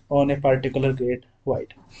revenge on a particular great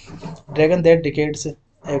white dragon that decades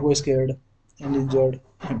ago scared and injured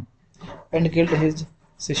him and killed his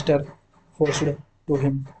sister forced to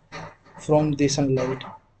him from the sunlight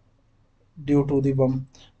due to the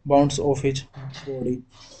bounds of his body.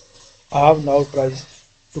 I have now tried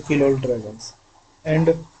to kill all dragons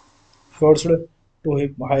and forced to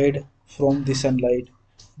him hide from the sunlight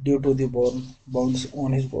due to the bounds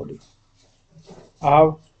on his body. I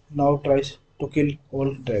have now tried to kill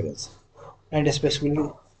all dragons, and especially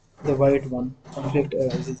the white one. Conflict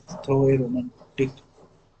arises through a romantic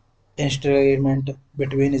estrangement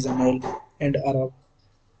between Ismail and Arab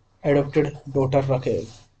adopted daughter Raquel,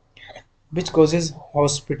 which causes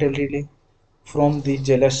hospitality from the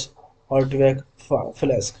jealous Altweg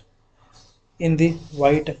Flask. In the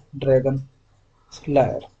White Dragon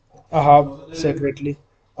lair, Ahab secretly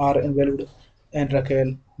are involved, and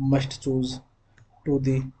Raquel must choose to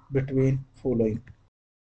the between following.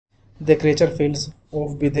 The creature fails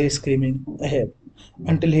off with a screaming Ahab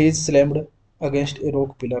until he is slammed against a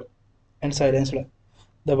rock pillar and silenced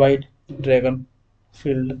the white dragon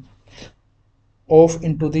filled off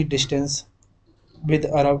into the distance with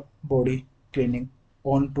Arab body clinging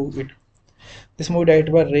onto it. This movie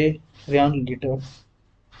directed by Ryan Litter,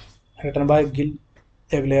 written by Gil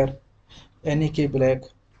Egler, N.E.K. Black,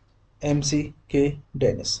 M.C.K.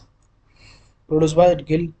 Dennis. Produced by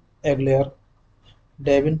Gil Egler,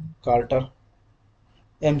 Devin Carter,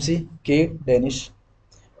 M.C.K. Danish,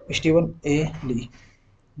 Stephen A. Lee,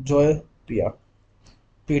 Joy Pia,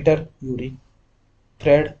 Peter Urey,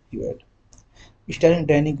 Fred Hewitt. Starring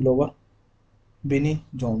Danny Glover, Vinnie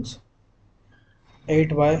Jones.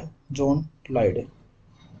 Edit by John Lydie.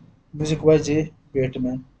 Music by J.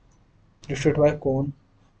 Bateman. Distributed by Cone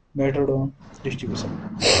Metrodon Distribution.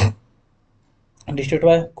 Distributed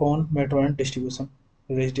by Cone Metrodon Distribution.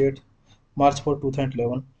 Release date March 4,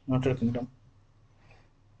 2011. United Kingdom.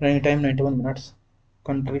 Running time 91 minutes.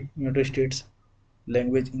 Country United States.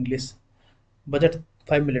 Language English. Budget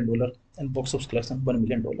 $5 million and box office collection $1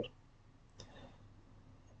 million.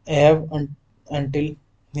 Ahab until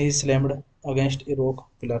he slammed against a rock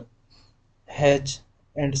pillar, hedge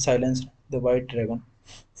and silenced the white dragon,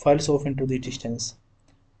 files off into the distance,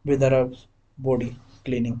 with Arab's body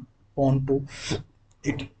clinging onto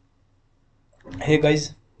it. Hey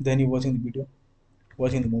guys, then you watching the video,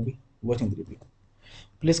 watching the movie, watching the review.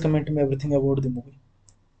 Please comment me everything about the movie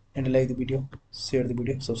and like the video, share the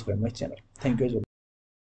video, subscribe my channel. Thank you as well.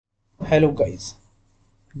 Hello guys,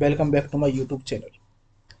 welcome back to my YouTube channel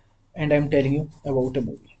and I am telling you about a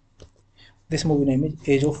movie. This movie name is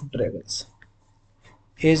Age of Dragons.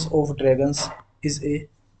 Age of Dragons is a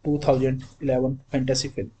 2011 fantasy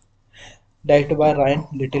film directed by Ryan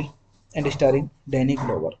Little and starring Danny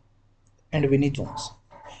Glover and Vinnie Jones.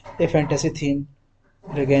 A fantasy themed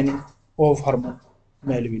regaining of Herman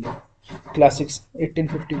Melville. Classics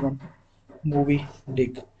 1851 movie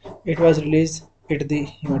Dick. It was released at the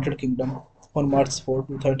United Kingdom on March 4,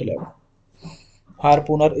 2011.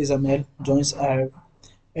 Harpooner is a male, joins Ahab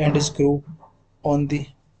and his crew on the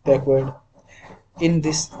backward. In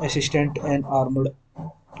this assistant an armored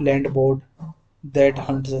land boat that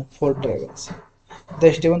hunts for dragons.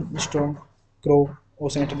 The Stephen Strong Crow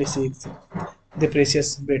essentially seeks the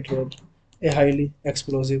precious beetroot, a highly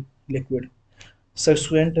explosive liquid,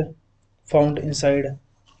 subsequent found inside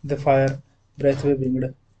the fire breathway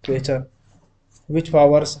winged creature, which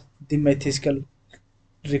powers the mythical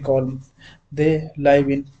recall. They live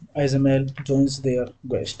in Ismail joins their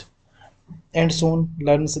quest and soon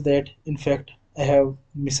learns that in fact I have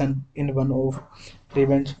mission in one of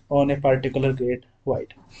revenge on a particular great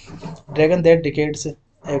white dragon that decades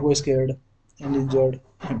ago scared and injured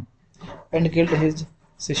him and killed his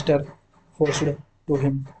sister forced to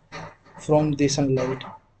him from the sunlight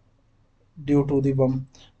due to the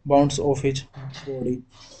bounds of his body.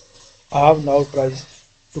 Ahab now tries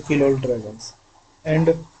to kill all dragons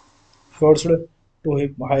and forced to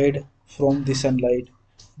him hide from the sunlight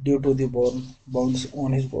due to the bounds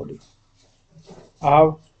on his body.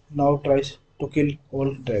 Ahab now tries to kill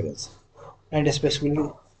all dragons, and especially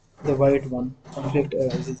the white one. Conflict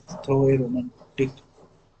arises through a romantic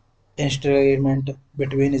estrangement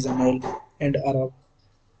between Ismail and Arab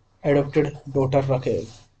adopted daughter Raquel,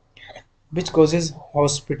 which causes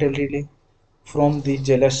hostility from the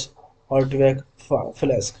jealous Ortweg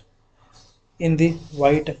Flask. In the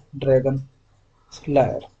White Dragon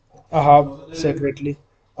lair, Ahab secretly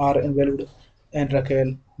are involved, and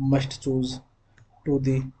Raquel must choose to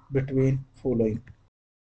the between following.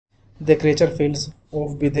 The creature fails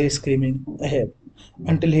off with a screaming Ahab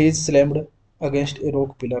until he is slammed against a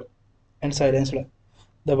rock pillar and silenced.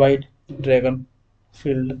 The white dragon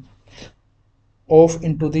filled off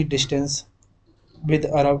into the distance with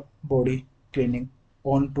Arab body clinging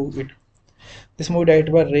onto it. This movie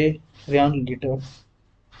directed by Ryan Litter,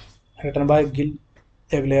 written by Gil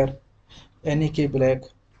Egler, N.E.K. Black,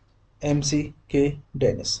 M.C.K.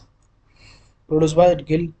 Dennis. Produced by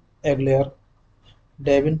Gil Egler,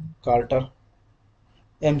 Devin Carter,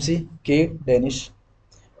 M.C.K. Danish,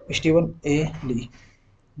 Stephen A. Lee,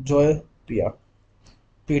 Joy Pia,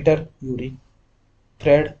 Peter Urey,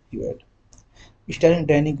 Fred Hewitt. Starring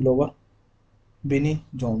Danny Glover, Vinnie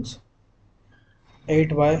Jones.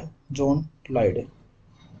 Edit by John Lydie.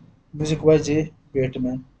 Music by J.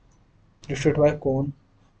 Bateman. Distributed by Cone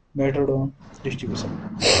Metrodon Distribution.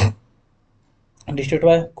 Distributed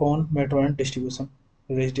by Cone Metrodon Distribution.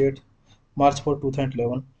 Release date March 4,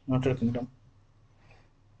 2011. United Kingdom.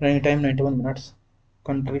 Running time 91 minutes.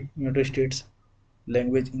 Country United States.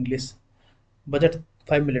 Language English. Budget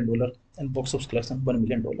 $5 million and box office collection $1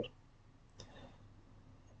 million.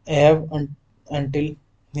 Ahab until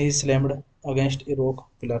he is slammed against a rock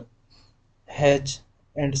pillar, hedge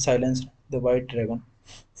and silenced the white dragon,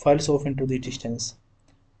 files off into the distance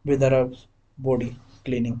with her body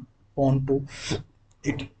clinging onto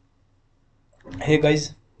it. Hey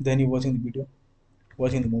guys, then you watching the video,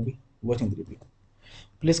 watching the movie, watching the review.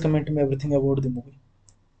 Please comment me everything about the movie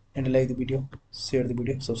and like the video, share the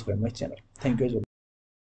video, subscribe my channel. Thank you as well.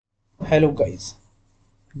 Hello guys,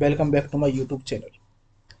 welcome back to my YouTube channel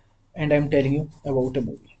and I'm telling you about a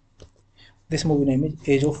movie. This movie name is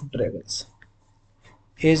Age of Dragons.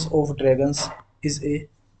 Age of Dragons is a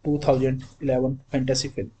 2011 fantasy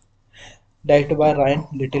film directed by Ryan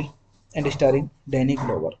Little and starring Danny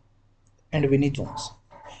Glover and Vinnie Jones.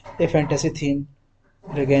 A fantasy theme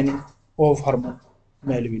regaining of Herman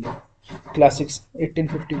Melville. Classics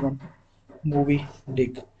 1851 movie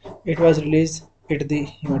Dick. It was released at the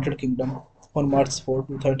United Kingdom on March 4,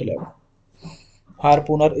 2011.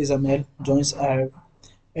 Harpooner is a male, joins Ahab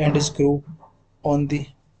and his crew on the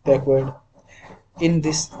backward. In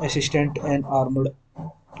this assistant an armored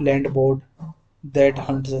land boat that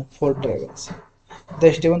hunts for dragons.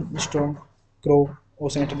 The Stephen Strong crew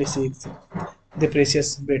essentially seeks the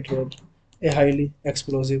precious beetroot, a highly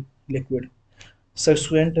explosive liquid,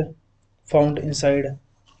 subsequent found inside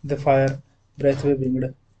the fire breathway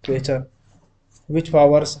winged creature, which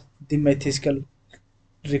powers the mythical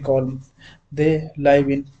recall. They live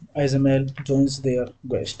in Ismail joins their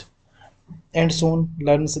quest, and soon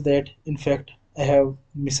learns that in fact I have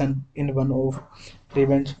mission in one of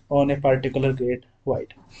revenge on a particular great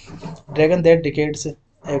white dragon that decades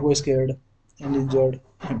ago scared and injured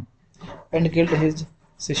him and killed his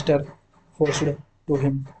sister, forced to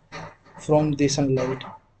him from the sunlight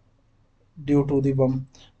due to the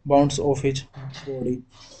bounds of his body.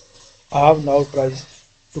 Ahab now tries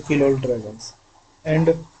to kill all dragons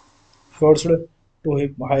and forced to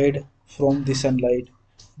him hide from the sunlight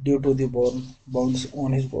due to the bounds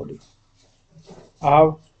on his body.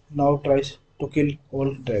 Ahab now tries to kill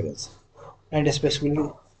all dragons and especially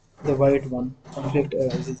the white one. Conflict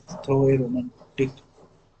arises through a romantic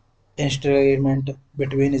estrangement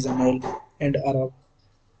between Ismail and Arab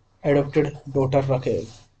adopted daughter Raquel,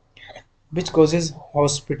 which causes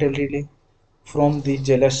hospitality from the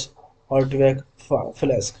jealous Altweg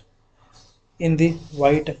Flask. In the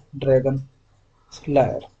White Dragon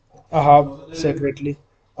lair, Ahab secretly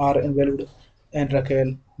are involved and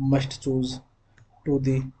Raquel must choose to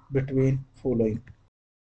the between following.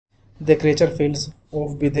 The creature fails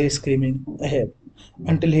off with a screaming Ahab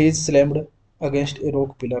until he is slammed against a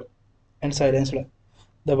rock pillar and silenced.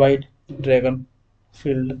 The white dragon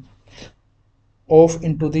filled off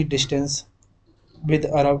into the distance with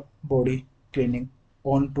Arab body clinging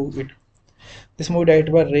onto it. This movie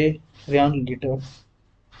directed by Ryan Litter,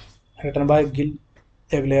 written by Gil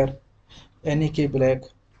Aguilar, N.E.K. Black,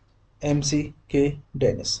 M.C.K.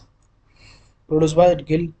 Dennis. Produced by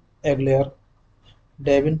Gil Aguilar,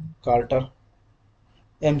 Devin Carter,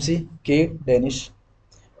 M.C.K. Dennis,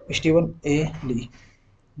 Stephen A. Lee,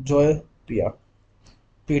 Joy Pia,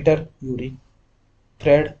 Peter Urey,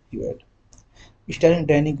 Fred Hewitt. Starring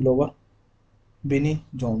Danny Glover, Vinnie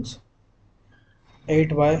Jones,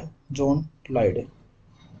 8 by John Lydie.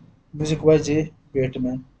 Music by J.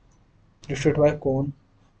 Bateman. Distributed by Cone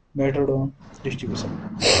Metrodon Distribution.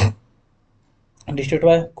 Distributed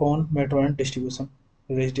by Cone Metrodon Distribution.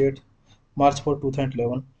 Release date March 4,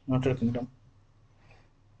 2011. United Kingdom.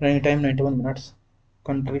 Running time 91 minutes.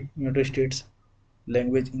 Country United States.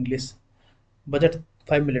 Language English. Budget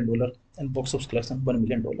 $5 million and box office collection $1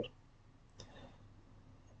 million.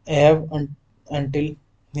 Ahab until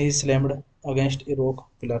he is slammed against a rock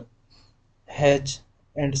pillar, hedge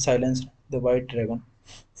and silenced the white dragon,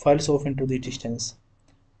 files off into the distance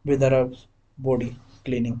with her body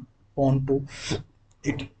clinging onto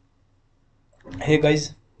it. Hey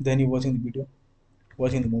guys, then you watching the video,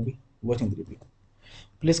 watching the movie, watching the review.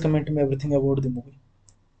 Please comment me everything about the movie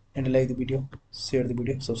and like the video, share the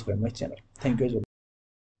video, subscribe my channel. Thank you as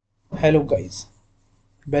well. Hello guys,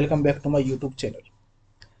 welcome back to my YouTube channel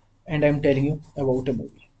and I'm telling you about a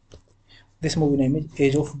movie. This movie name is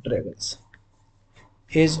Age of Dragons.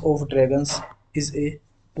 Age of Dragons is a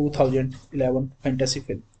 2011 fantasy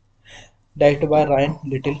film directed by Ryan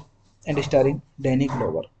Little and starring Danny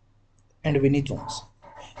Glover and Vinnie Jones.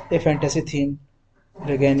 A fantasy theme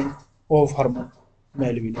regaining of Herman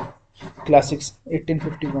Melville. Classics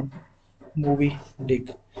 1851 movie Dick.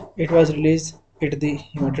 It was released at the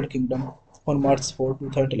United Kingdom on March 4,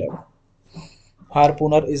 2011.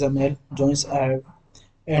 Harpooner is a male, joins Ahab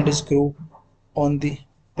and his crew on the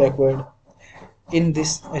backward. In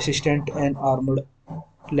this assistant an armored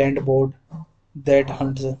land boat that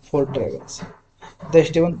hunts for dragons. The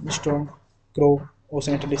Stephen Strong crow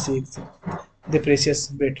constantly seeks the precious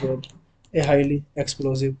beetroot, a highly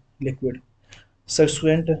explosive liquid,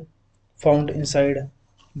 subsequent found inside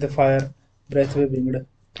the fire breathway winged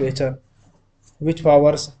creature, which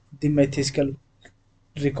powers the mythical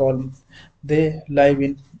recall. They live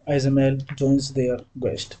in Ismail joins their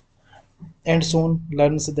quest, and soon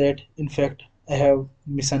learns that in fact I have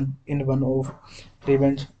mission in one of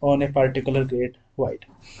revenge on a particular great white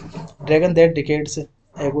dragon that decades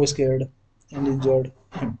ago scared and injured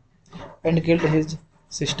him and killed his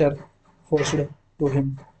sister, forced to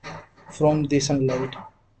him from the sunlight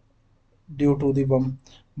due to the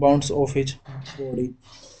bounds of his body.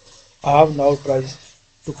 I have now tried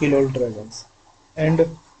to kill all dragons and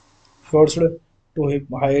forced to him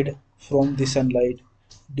hide from the sunlight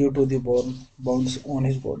due to the bounds on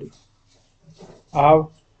his body. I have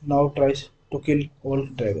now tried to kill all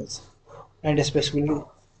dragons, and especially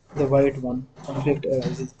the white one. Conflict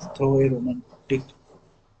arises through a romantic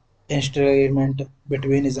estrangement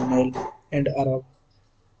between Ismail and Arab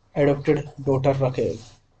adopted daughter Raquel,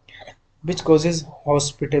 which causes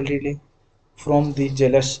hospitality from the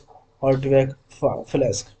jealous Ortweg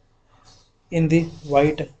flask. In the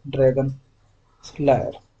White Dragon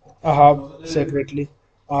lair, Ahab secretly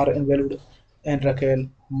are involved and Raquel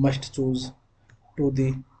must choose to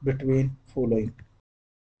the between following.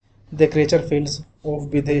 The creature fails off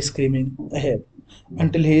with a screaming Ahab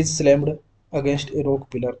until he is slammed against a rock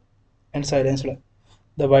pillar and silenced.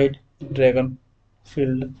 The white dragon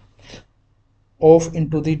filled off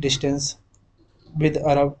into the distance with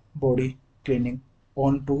Arab body clinging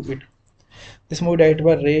onto it. This movie directed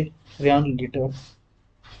by Ryan Litter,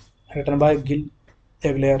 written by Gil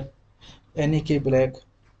Egler, Annie K. Black,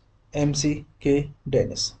 MC K.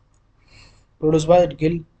 Dennis. Produced by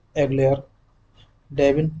Gil Egler,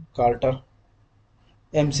 Devin Carter,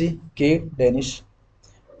 MC K. Dennis,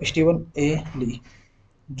 Stephen A. Lee,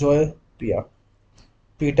 Joy Pia,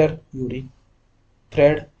 Peter Urey,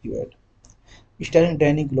 Fred Hewitt. Starring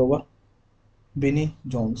Danny Glover, Vinnie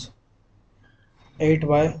Jones. Edit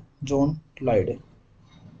by John Lydie.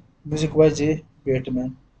 Music by J.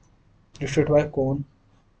 Bateman. Distributed by Cone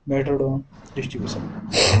Metrodon Distribution.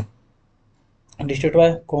 Distributed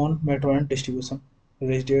by Cone Metrodon Distribution.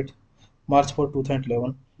 Release date March 4,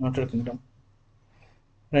 2011. United Kingdom.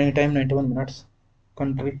 Running time 91 minutes.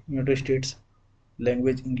 Country United States.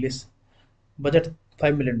 Language English. Budget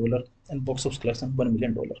 $5 million and box office collection $1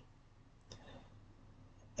 million.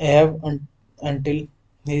 Ahab until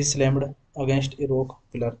he is slammed against a rock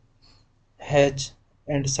pillar, has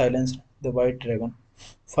and silenced the white dragon,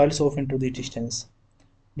 files off into the distance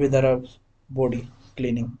with Arab's body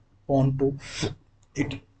clinging onto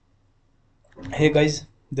it. Hey guys,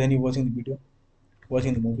 then you watching the video,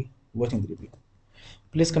 watching the movie, watching the review.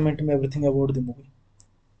 Please comment me everything about the movie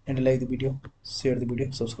and like the video, share the video,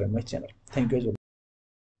 subscribe my channel. Thank you as well.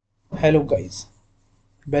 Hello guys,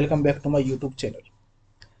 welcome back to my YouTube channel,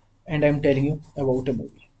 and I am telling you about a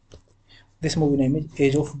movie. This movie name is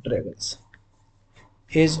Age of Dragons.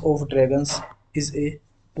 Age of Dragons is a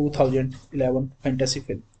 2011 fantasy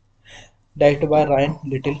film directed by Ryan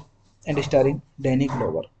Little and starring Danny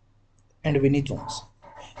Glover and Vinnie Jones.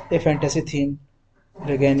 A fantasy theme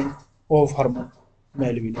regaining of Herman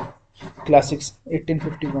Melville. Classics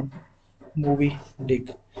 1851 movie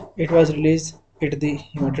Dig. It was released at the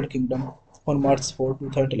United Kingdom on March 4,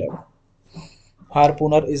 2011.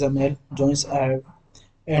 Harpooner is a male, joins Ahab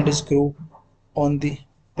and his crew on the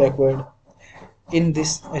backward. In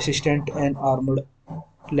this assistant an armored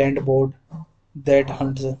land boat that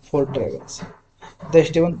hunts for dragons. The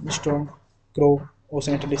Stephen Strong Crow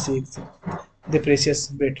constantly seeks the precious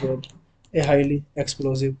beetroot, a highly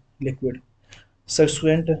explosive liquid,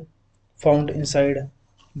 subsequent found inside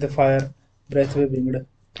the fire breathway winged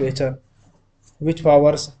creature, which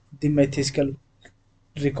powers the mythical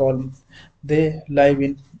recall. They live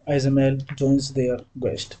in Ismail joins their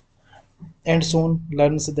quest, and soon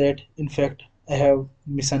learns that in fact I have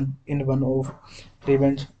mission in one of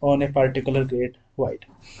revenge on a particular great white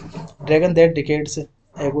dragon that decades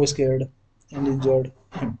ago scared and injured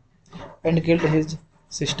him and killed his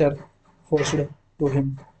sister, forced to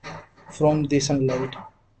him from the sunlight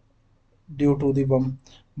due to the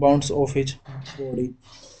bounds of his body.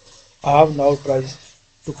 I have now tried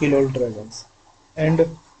to kill all dragons and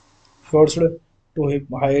forced to him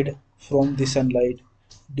hide from the sunlight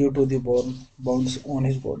due to the bounds on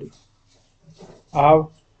his body. I have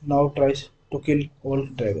now tried to kill all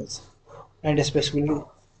dragons, and especially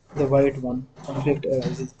the white one. Conflict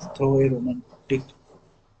arises through a romantic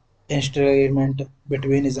estrangement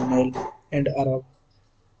between Ismail and Arab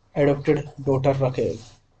adopted daughter Raquel,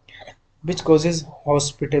 which causes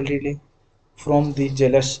hospitality from the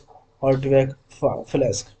jealous Ortweg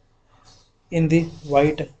flask. In the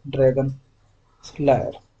White Dragon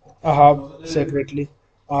lair, Ahab secretly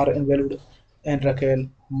are involved, and Raquel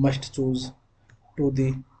must choose to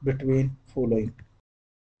the between following.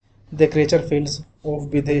 The creature fails off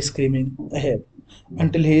with a screaming Ahab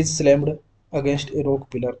until he is slammed against a rock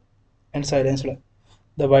pillar and silenced.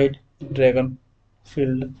 The white dragon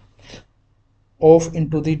filled off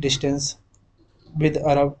into the distance with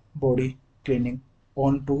Arab body clinging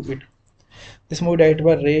onto it. This movie directed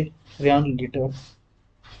by Ryan Litter,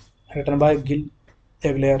 written by Gil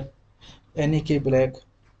Evler, Annie K. Black,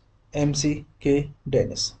 MC K.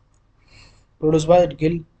 Dennis. Produced by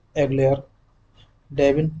Gil Evler,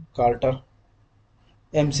 Devin Carter,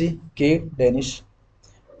 MC K. Dennis,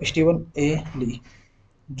 Stephen A. Lee,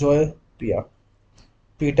 Joy Pia,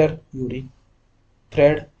 Peter Urey,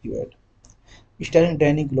 Fred Hewitt. Starring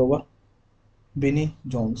Danny Glover, Vinnie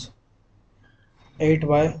Jones. Edited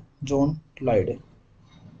by John Lydie.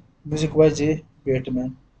 Music by J.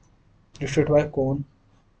 Bateman. Distributed by Cone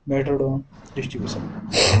Metrodon Distribution.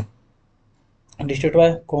 Distributed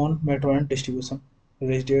by Cone Metrodon Distribution.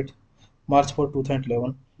 Release date March 4,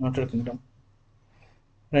 2011. United Kingdom.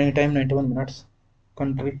 Running time 91 minutes.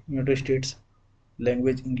 Country United States.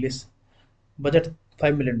 Language English. Budget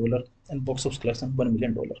 $5 million and box office collection $1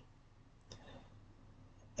 million.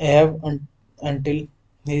 Ahab until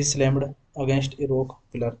he is slammed against a rock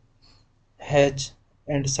pillar, has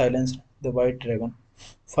and silenced the white dragon,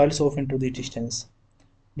 files off into the distance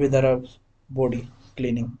with Arab's body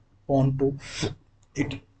clinging onto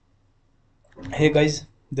it. Hey guys,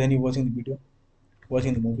 then you watching the video,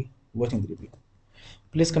 watching the movie, watching the review.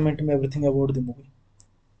 Please comment me everything about the movie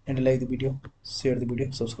and like the video, share the video,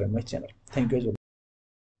 subscribe my channel. Thank you as well.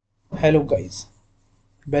 Hello guys,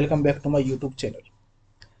 welcome back to my YouTube channel,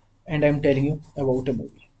 and I'm telling you about a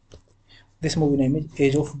movie. This movie name is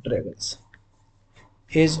Age of Dragons.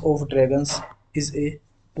 Age of Dragons is a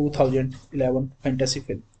 2011 fantasy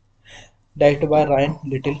film directed by Ryan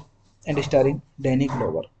Little and starring Danny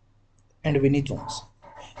Glover and Vinnie Jones.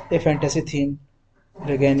 A fantasy theme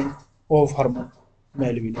regaining of Herman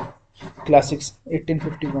Melville. Classics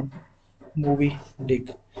 1851 movie Dick.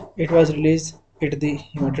 It was released at the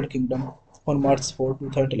United Kingdom on March 4,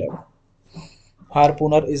 2011.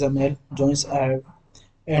 Harpooner is a male, joins Ahab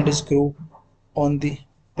and his crew on the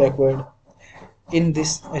backward. In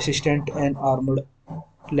this assistant an armored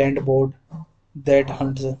land boat that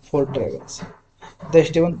hunts for dragons. The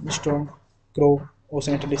Stephen Strong crew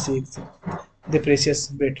essentially seeks the precious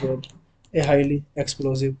beetroot, a highly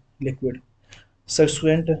explosive liquid,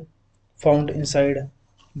 subsequent found inside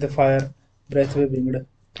the fire breathway winged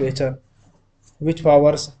creature, which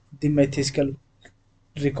powers the mythical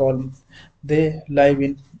recall. They live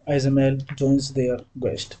in Ismail joins their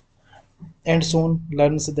quest and soon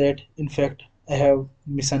learns that in fact I have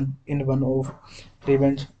mission in one of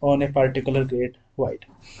revenge on a particular great white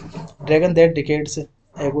dragon that decades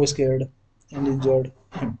ago scared and injured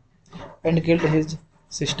him and killed his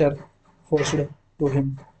sister, forced to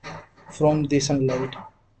him from the sunlight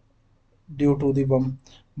due to the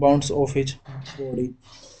bounds of his body.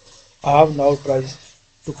 Ahab now tries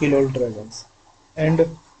to kill all dragons and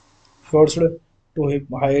forced to him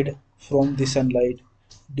hide from the sunlight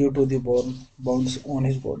due to the bounds on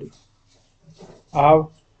his body.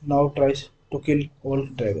 Ahab now tries to kill all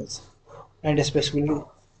dragons, and especially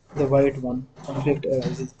the white one. Conflict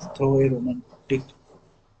arises through a romantic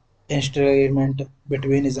estrangement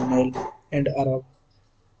between Ismail and Arab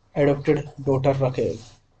adopted daughter Raquel,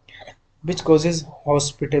 which causes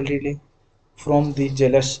hospitality from the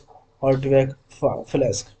jealous Ortweg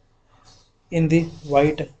flask. In the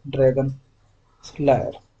White Dragon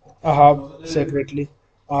lair, Ahab secretly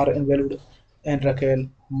are involved, and Raquel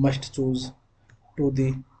must choose to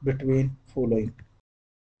the between following.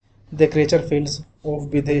 The creature fails off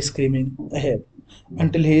with a screaming Ahab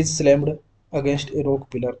until he is slammed against a rock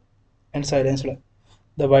pillar and silenced.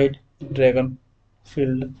 The white dragon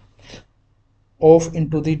filled off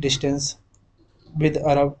into the distance with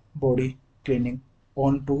Arab body clinging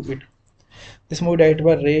onto it. This movie directed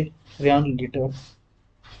by Ryan Litter,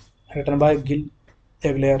 written by Gil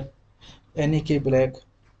Evler, Annie K. Black,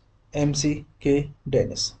 MC K.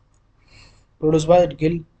 Dennis. Produced by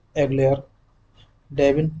Gil Evler,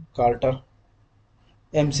 Devin Carter,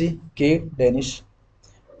 MC K. Dennis,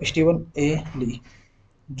 Stephen A. Lee,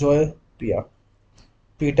 Joy Pia,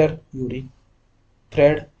 Peter Urey,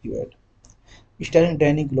 Fred Hewitt. Starring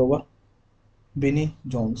Danny Glover, Vinnie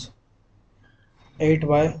Jones. Edited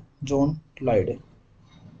by John Lydie.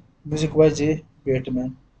 Music by J.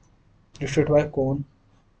 Bateman. Distributed by Cone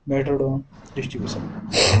Metrodon Distribution.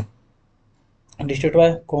 Distributed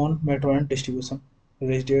by Cone Metro and Distribution.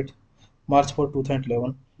 Release date March 4,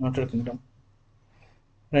 2011. United Kingdom.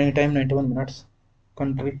 Running time 91 minutes.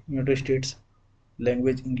 Country United States.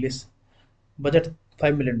 Language English. Budget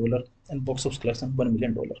 $5 million and box office collection $1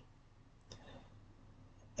 million.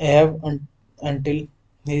 I have until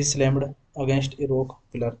he slammed against a rock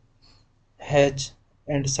pillar, hedged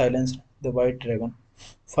and silenced the white dragon,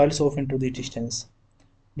 files off into the distance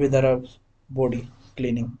with her body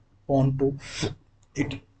clinging onto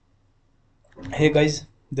it. Hey guys,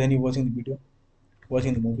 then you watching the video,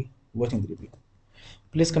 watching the movie, watching the review.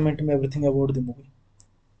 Please comment me everything about the movie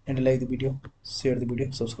and like the video, share the video,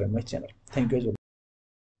 subscribe my channel. Thank you as well.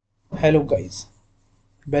 Hello guys,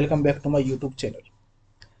 welcome back to my YouTube channel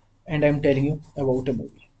and I'm telling you about a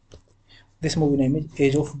movie. This movie name is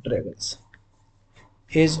Age of Dragons.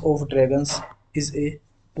 Age of Dragons is a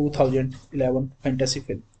 2011 fantasy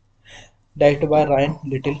film directed by Ryan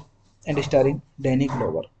Little and starring Danny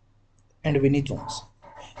Glover and Vinnie Jones.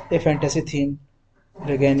 A fantasy theme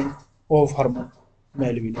regaining of Herman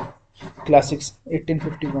Melville. Classics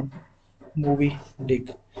 1851 movie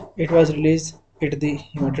Dig. It was released at the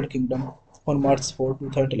United Kingdom on March 4,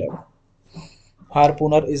 2011.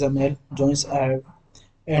 Harpooner is a male, joins Ahab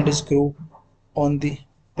and his crew on the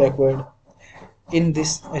backward. In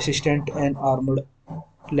this assistant an armored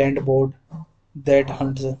land boat that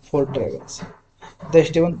hunts for dragons. The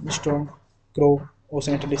Steven Strong crow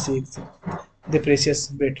ostensibly seeks the precious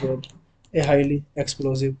beetroot, a highly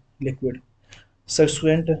explosive liquid,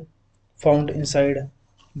 subsequent found inside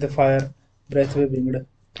the fire breathway winged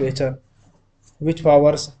creature, which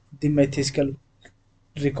powers the mythical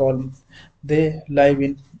recall. They live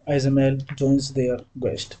in Ismael joins their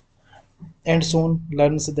quest and soon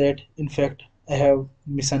learns that in fact I have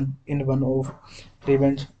mission in one of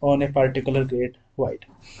revenge on a particular great white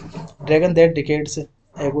dragon that decades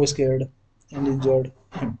ago scared and injured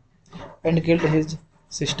him and killed his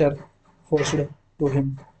sister forced to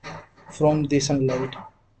him from the sunlight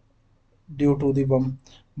due to the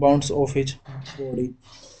bounds of his body.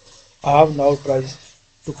 Ahab now tries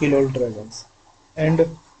to kill all dragons and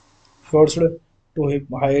forced to him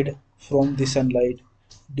hide from the sunlight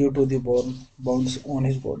due to the bounds on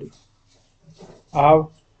his body.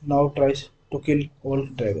 Ahab now tries to kill all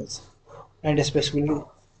dragons, and especially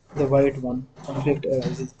the white one. Conflict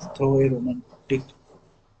arises through a romantic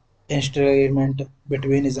estrangement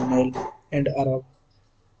between Ismail and Arab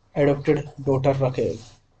adopted daughter Raquel,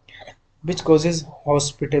 which causes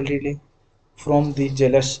hospitality from the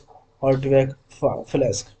jealous Ortweg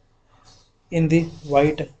Flask. In the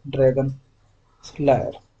White Dragon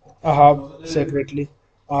lair, Ahab secretly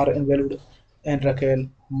are involved, and Raquel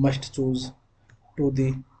must choose to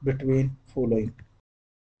the between following.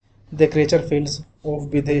 The creature fails off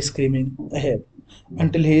with a screaming Ahab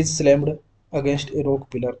until he is slammed against a rock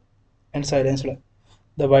pillar and silenced.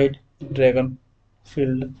 The white dragon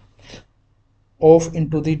filled off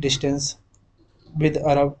into the distance with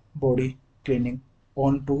Arab body clinging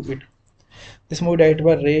onto it. This movie directed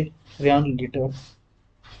by Ryan Little,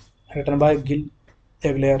 written by Gil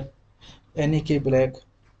Egler, Annie K. Black,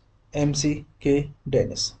 MC K.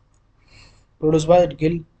 Dennis. Produced by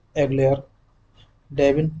Gil Egler,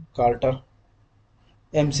 Devin Carter,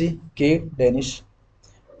 MC K. Dennis,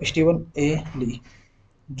 Stephen A. Lee,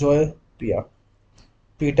 Joy Pia,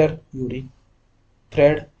 Peter Urey,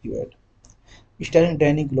 Fred Hewitt. Starring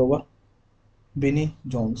Danny Glover, Vinnie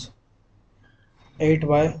Jones. Edit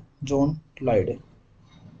by John Lydie.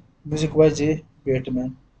 Music by J.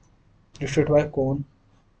 Bateman. Distributed by Cone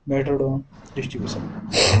Metro Distribution.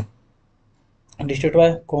 Distributed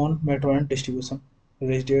by Cone Metro Distribution.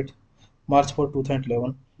 Release date March 4,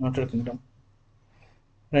 2011. United Kingdom.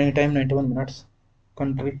 Running time 91 minutes.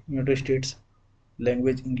 Country United States.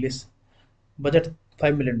 Language English. Budget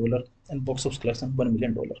 $5 million and box office collection $1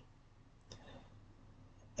 million.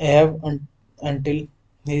 I have until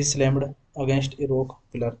he slammed against a rock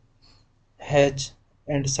pillar, hedged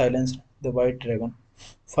and silenced the white dragon,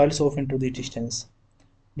 files off into the distance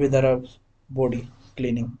with her body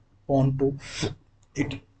clinging onto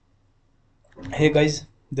it. Hey guys,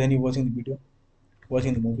 then you watching the video,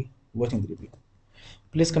 watching the movie, watching the review.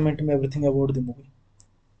 Please comment me everything about the movie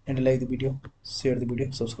and like the video, share the video,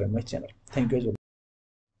 subscribe my channel. Thank you as well.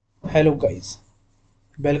 Hello guys,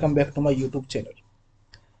 welcome back to my YouTube channel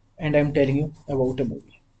and I'm telling you about a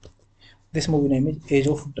movie. This movie name is Age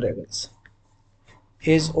of Dragons.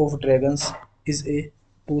 Age of Dragons is a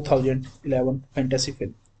 2011 fantasy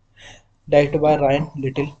film directed by Ryan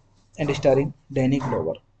Little and starring Danny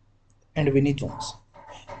Glover and Vinnie Jones.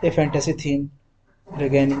 A fantasy theme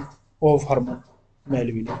regaining of Herman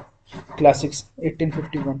Melville. Classics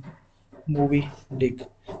 1851 movie Dig.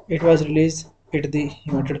 It was released at the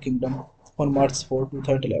United Kingdom on March 4,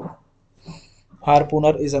 2011.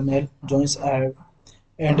 Harpooner is a male, joins Ahab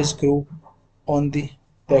and his crew on the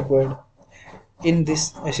backward in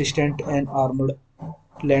this assistant and armored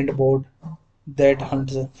land boat that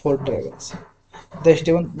hunts for dragons. The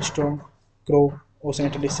Steven Strong crew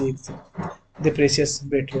essentially seeks the precious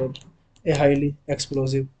beetroot, a highly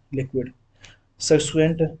explosive liquid,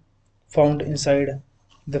 subsequent found inside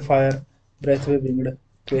the fire breathway winged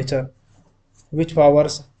creature, which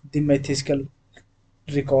powers the mythical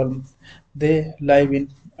recall. They live in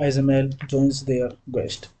Ismail joins their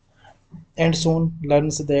quest, and soon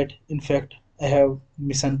learns that in fact I have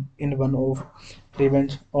mission in one of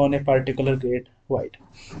revenge on a particular great white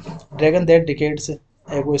dragon that decades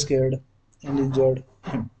ago scared and injured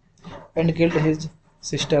him and killed his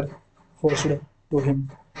sister, forced to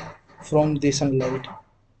him from the sunlight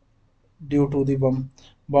due to the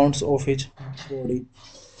bounds of his body.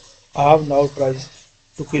 Ahab now tries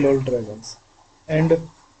to kill all dragons and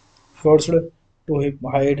forced to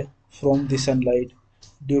hide from the sunlight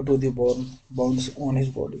due to the bounds on his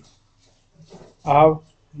body. Ahab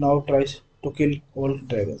now tries to kill all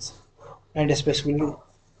dragons, and especially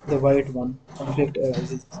the white one. Conflict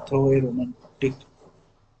arises through a romantic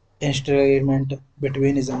estrangement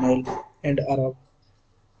between Ismail and Arab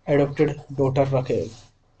adopted daughter Raquel,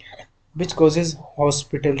 which causes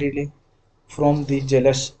hospitality from the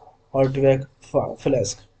jealous Artwag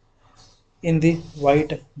Flask. In the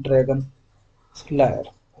White Dragon lair,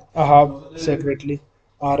 Ahab secretly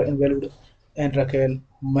are involved and Raquel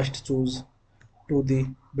must choose to the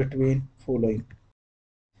between following.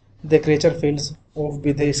 The creature fails off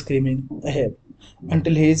with a screaming Ahab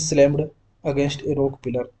until he is slammed against a rock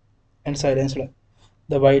pillar and silenced.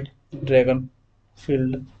 The white dragon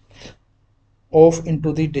filled off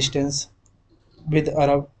into the distance with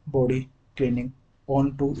Arab body clinging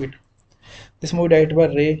onto it. This movie directed by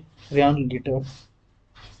Ryan Litter,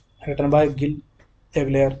 written by Gil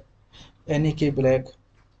Egler, Annie K. Black,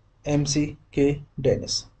 MC K.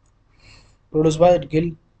 Dennis. Produced by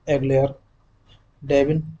Gil Egler,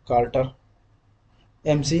 Devin Carter,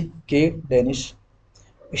 MC K. Dennis,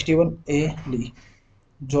 Stephen A. Lee,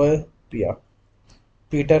 Joy Pia,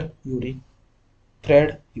 Peter Urey,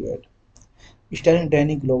 Fred Hewitt. Starring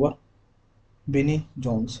Danny Glover, Vinnie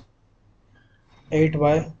Jones. Edit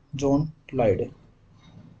by John Lydie.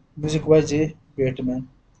 Music by J. Bateman.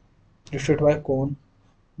 Distributed by Cone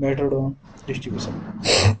Metrodon Distribution.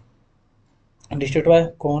 Distributed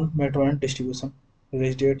by Cone Metrodon Distribution.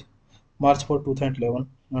 Release date March 4, 2011.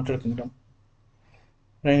 United Kingdom.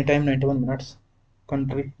 Running time 91 minutes.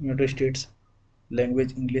 Country United States.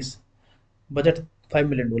 Language English. Budget $5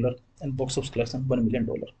 million and box office collection $1 million.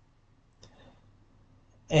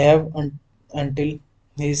 Ahab until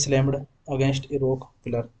he is slammed against a rock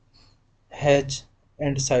pillar, has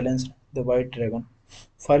and silenced the white dragon,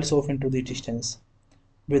 files off into the distance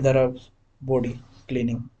with Arab's body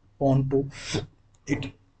clinging onto it.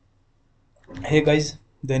 Hey guys,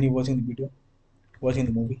 then you watching the video, watching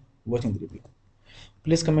the movie, watching the review.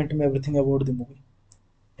 Please comment me everything about the movie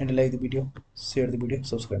and like the video, share the video,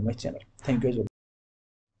 subscribe my channel. Thank you as well.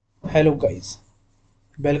 Hello guys,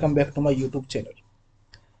 welcome back to my YouTube channel,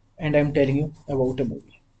 and I'm telling you about a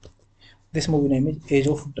movie. This movie name is Age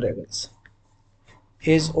of Dragons.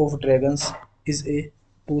 Age of Dragons is a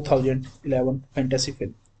 2011 fantasy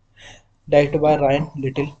film directed by Ryan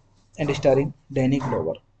Little and starring Danny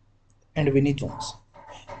Glover and Vinnie Jones.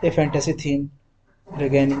 A fantasy theme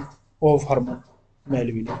regaining of Herman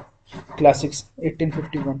Melville. Classics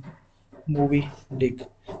 1851 movie Dig.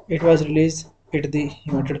 It was released at the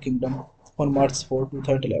United Kingdom on March 4,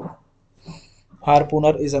 2011.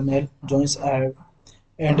 Harpooner is a male, joins Ahab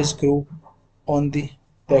and his crew on the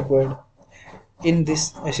backward in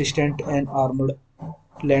this assistant and armored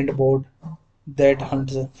land boat that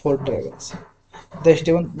hunts for dragons. The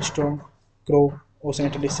Steven Strong crew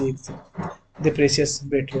essentially seeks the precious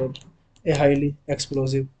beetroot, a highly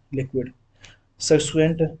explosive liquid,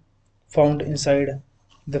 subsequent found inside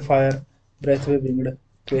the fire breathway winged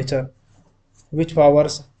creature, which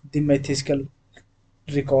powers the mythical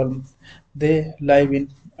recall. They live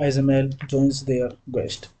in Ismail joins their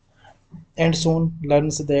quest, and soon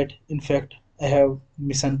learns that in fact I have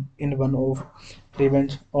mission in one of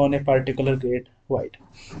revenge on a particular great white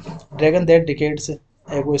dragon that decades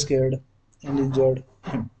ago scared and injured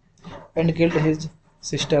him and killed his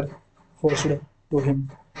sister, forced to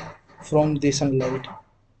him from the sunlight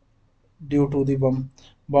due to the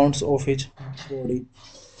bounds of his body.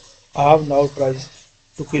 Ahab now tries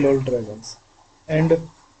to kill all dragons and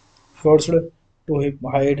forced to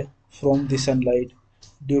hide from the sunlight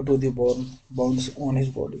due to the born bounds on his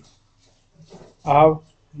body. Ahab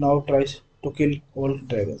now tries to kill all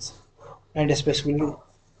dragons, and especially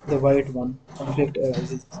the white one. Conflict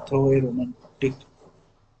arises through a romantic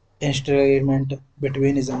estrangement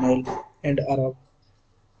between Ismail and Arab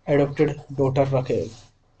adopted daughter Raquel,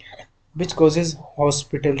 which causes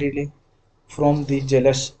hostility from the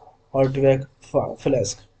jealous Ortweg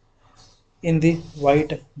Flask. In the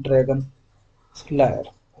White Dragon lair,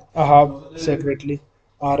 Ahab secretly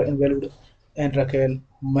are involved and Raquel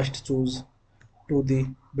must choose to the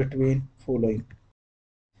between following.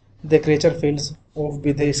 The creature fails off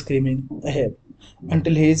with a screaming Ahab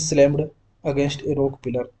until he is slammed against a rock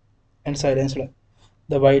pillar and silenced.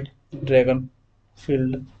 The white dragon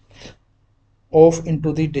filled off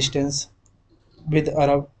into the distance with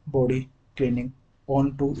Arab body clinging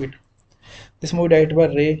onto it. This movie directed by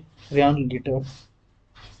Ryan Litter,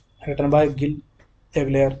 written by Gil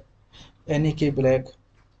Egler, Annie K. Black,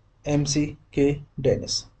 MC K.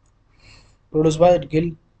 Dennis. Produced by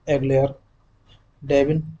Gil Egler,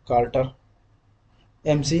 Devin Carter,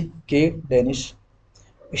 MC K. Dennis,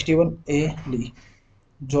 Stephen A. Lee,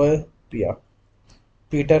 Joy Pia,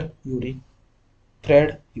 Peter Urey,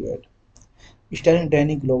 Fred Hewitt. Starring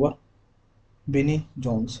Danny Glover, Vinnie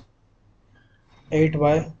Jones. Edit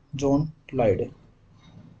by John Lydie.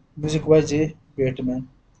 Music by J. Bateman.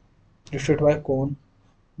 Distributed by Cone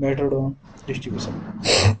Metrodon Distribution.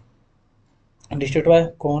 Distributed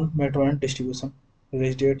by Cone Metrodon Distribution.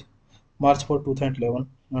 Release date March 4, 2011.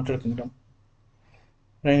 United Kingdom.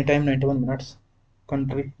 Running time 91 minutes.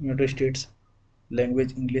 Country United States.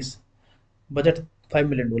 Language English. Budget $5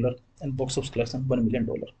 million and box office collection $1 million.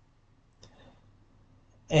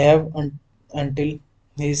 Ahab until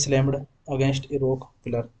he is slammed against a rock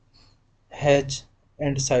pillar, has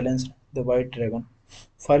and silenced the white dragon,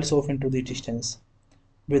 files off into the distance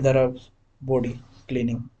with Arab's body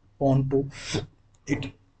clinging onto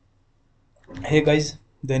it. Hey guys,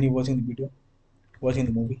 then you watching the video, watching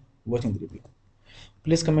the movie, watching the review.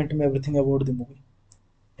 Please comment me everything about the movie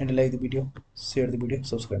and like the video, share the video,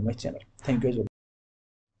 subscribe my channel. Thank you as well.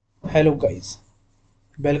 Hello guys,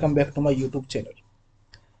 welcome back to my YouTube channel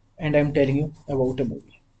and I am telling you about a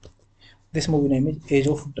movie. This movie name is Age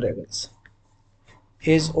of Dragons.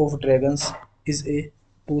 Age of Dragons is a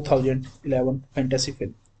 2011 fantasy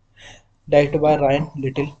film directed by Ryan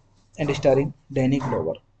Little and starring Danny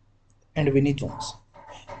Glover and Vinnie Jones.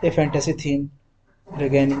 A fantasy theme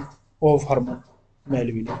regaining of Herman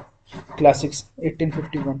Melville. Classics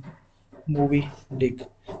 1851 movie Dick.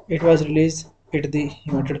 It was released at the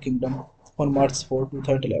United Kingdom on March 4,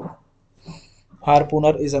 2011.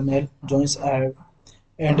 Harpooner is a male, joins Ahab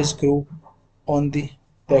and his crew on the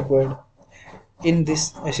backward. In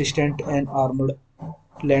this assistant an armored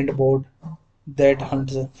land boat that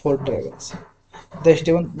hunts for dragons. The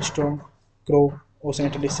Steven Strong Crow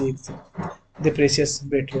essentially seeks the precious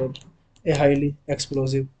betrothed, a highly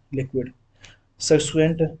explosive liquid,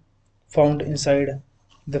 subsequent found inside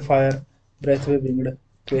the fire breathway winged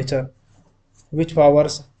creature, which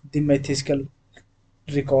powers the mythical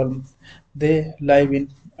recall. They live in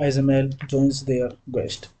Ismail joins their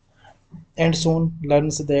quest and soon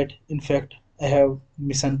learns that in fact I have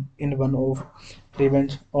mission in one of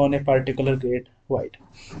revenge on a particular great white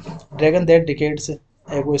dragon that decades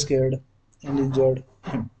ago scared and injured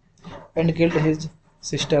him and killed his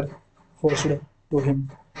sister forced to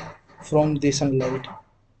him from the sunlight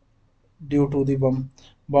due to the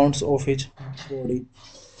bounds of his body.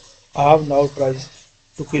 Ahab now tries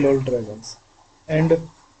to kill all dragons and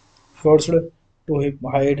forced to him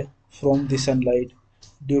hide from the sunlight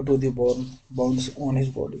due to the bounds on his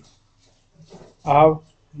body. Ahab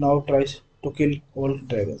now tries to kill all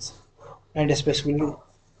dragons, and especially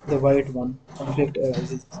the white one. Conflict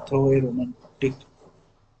arises through a romantic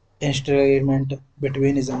estrangement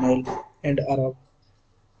between Ismail and Arab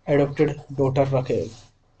adopted daughter Raquel,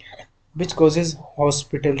 which causes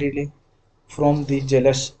hostility from the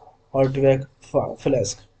jealous Ortweg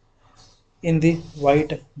Flask. In the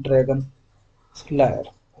White Dragon lair,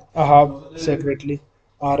 Ahab secretly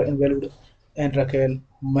are involved and Raquel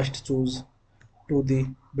must choose to the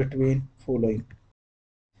between following.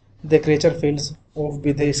 The creature fails off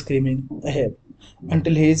with a screaming Ahab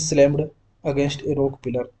until he is slammed against a rock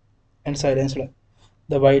pillar and silenced.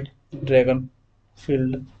 The white dragon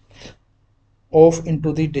filled off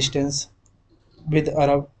into the distance with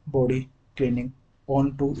Arab body clinging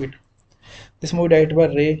onto it. This movie directed by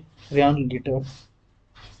Ryan Litter,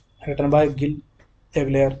 written by Gil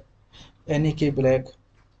Egler, Annie K. Black,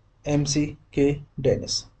 MC K.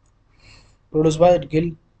 Dennis. Produced by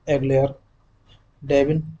Gil Egler,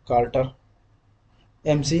 Devin Carter,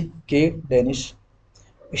 MC K. Dennis,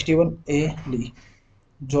 Stephen A. Lee,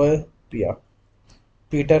 Joy Pia,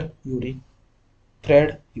 Peter Urey,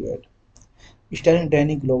 Fred Hewitt. Starring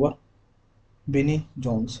Danny Glover, Vinnie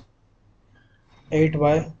Jones. Edit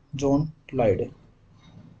by John Lydie.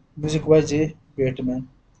 Music by J. Bateman.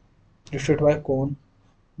 Distributed by Cone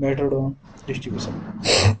Metrodon Distribution.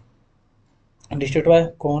 Distributed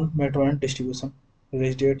by Cone Metrodon Distribution.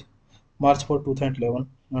 Release date March 4, 2011.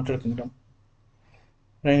 United Kingdom.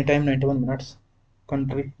 Running time 91 minutes.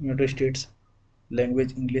 Country United States.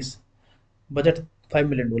 Language English. Budget $5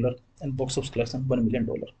 million and box office collection $1 million.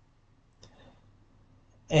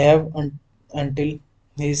 Ahab until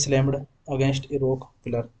he slammed against a rock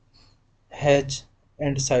pillar, hedged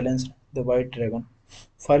and silenced the white dragon,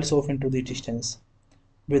 files off into the distance,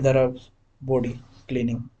 with Arab's body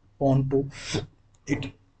clinging onto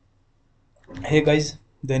it. Hey guys,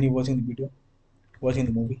 then you watching the video, watching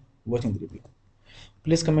the movie, watching the review.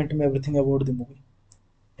 Please comment me everything about the movie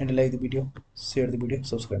and like the video, share the video,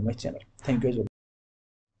 subscribe my channel. Thank you as well.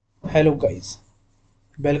 Hello guys,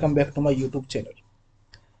 welcome back to my YouTube channel,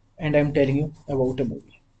 and I'm telling you about a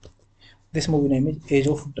movie. This movie name is Age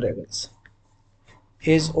of Dragons.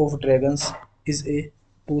 Age of Dragons is a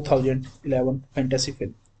 2011 fantasy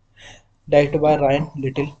film directed by Ryan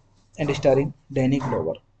Little and starring Danny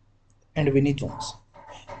Glover and Vinnie Jones.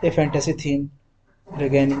 A fantasy theme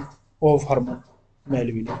regaining of Herman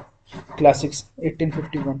Melville. Classics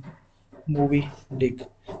 1851 movie Dick.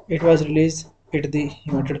 It was released at the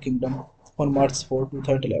United Kingdom on March 4,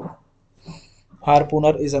 2011.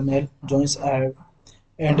 Harpooner is a male, joins Ahab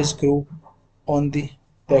and his crew on the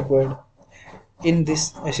backward. In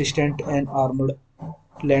this assistant an armored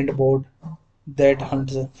land boat that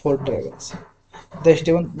hunts for dragons. The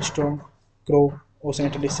Steven Strong Crow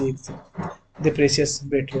ostensibly seeks the precious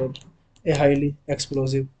betrothed, a highly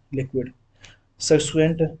explosive liquid,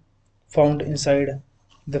 subsequent found inside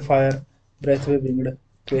the fire breathway winged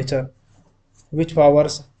creature, which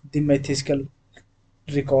powers the mythical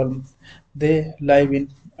recall. They live in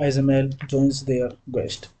Ismail joins their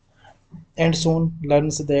quest and soon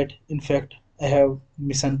learns that in fact I have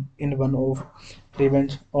mission in one of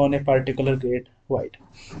revenge on a particular great white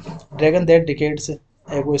dragon that decades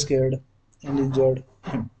ago scared and injured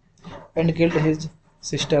him and killed his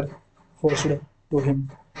sister forced to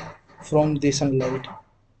him from the sunlight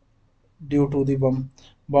due to the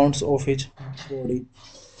bounds of his body.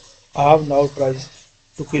 Ahab now tries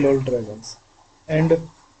to kill all dragons and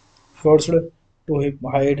forced to him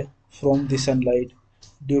hide from the sunlight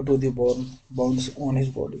due to the bounds on his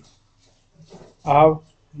body. Ahab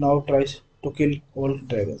now tries to kill all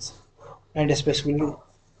dragons, and especially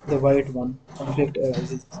the white one. Conflict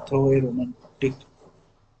arises through a romantic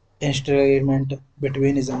estrangement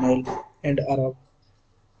between Ismail and Arab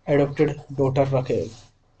adopted daughter Raquel,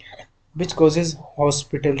 which causes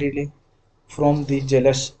hospitality from the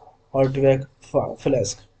jealous Artwag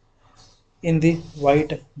Flask. In the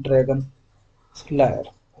White Dragon lair,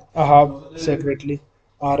 Ahab secretly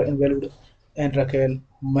are involved, and Raquel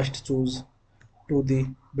must choose to the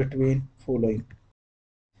between following.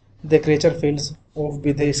 The creature fails off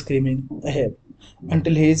with a screaming Ahab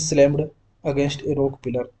until he is slammed against a rock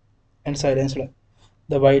pillar and silenced.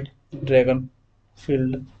 The white dragon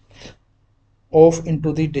filled off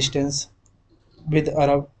into the distance with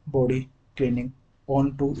Arab body clinging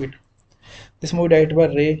onto it. This movie directed by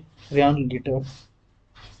Ryan Litter,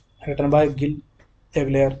 written by Gil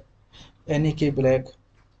Egler, Annie K. Black,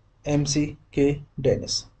 MC K.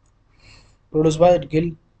 Dennis. Produced by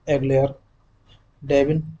Gil Egler,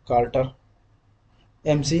 Devin Carter,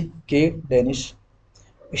 MC K. Danish,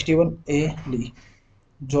 Stephen A. Lee,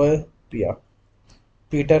 Joy Pia,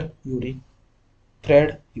 Peter Urey,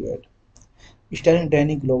 Fred Hewitt. Starring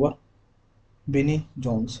Danny Glover, Vinnie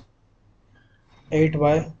Jones. Edit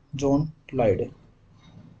by John Lydie.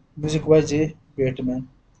 Music by J. Bateman.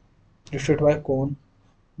 Distributed by Cone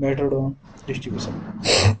Metrodon Distribution.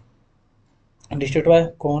 Distributed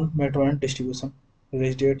by Cone Metrodon Distribution.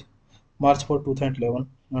 Release date March 4, 2011.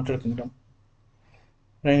 United Kingdom.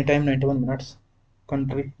 Running time 91 minutes.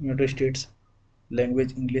 Country United States.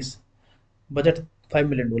 Language English. Budget $5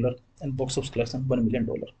 million and box office collection $1 million.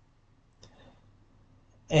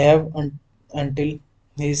 Ahab until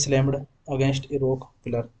he slammed against a rock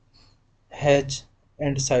pillar, hedged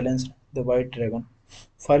and silenced the white dragon,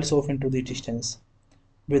 files off into the distance,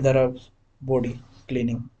 with Arab's body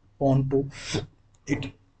clinging onto it.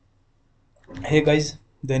 Hey guys,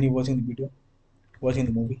 then you watching the video, watching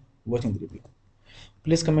the movie, watching the review.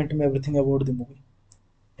 Please comment me everything about the movie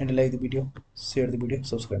and like the video, share the video,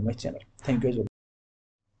 subscribe my channel. Thank you as well.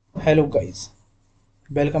 Hello guys,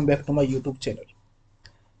 welcome back to my YouTube channel,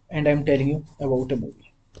 and I'm telling you about a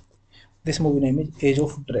movie. This movie name is Age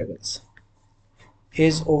of Dragons.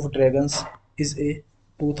 Age of Dragons is a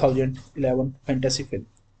 2011 fantasy film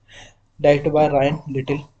directed by Ryan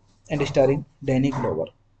Little and starring Danny Glover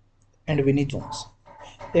and Vinnie Jones.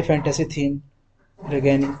 A fantasy theme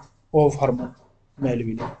regaining of Herman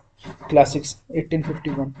Melville. Classics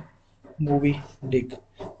 1851 movie Dig.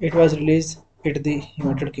 It was released at the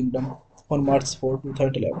United Kingdom on March 4,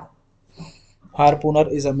 2011. Harpooner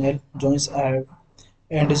is a male, joins Ahab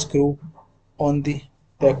and his crew on the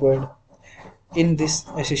backward. In this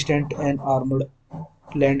assistant an armored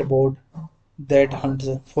land boat that hunts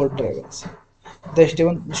for dragons. The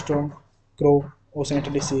Steven Storm Crow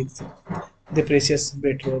essentially seeks the precious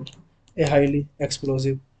betrayed, a highly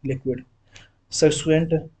explosive liquid,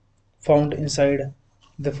 subsequent found inside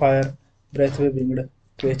the fire breathway winged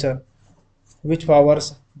creature, which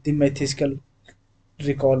powers the mythical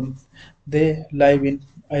recall. They live in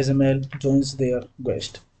Ismael joins their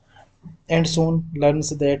quest, and soon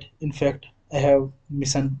learns that in fact I have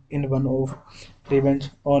mission in one of revenge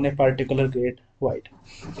on a particular great white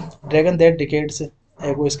dragon that decades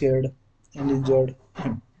ago scared and injured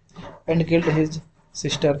him and killed his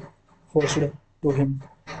sister, forced to him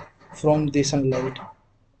from the sunlight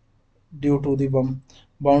due to the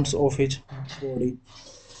bounds of his body.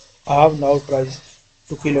 Ahab now tries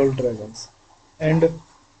to kill all dragons and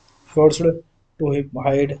forced to him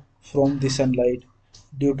hide from the sunlight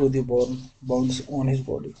due to the bounds on his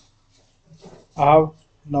body. Ahab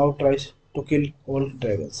now tries to kill all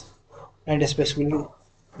dragons, and especially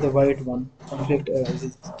the white one. Conflict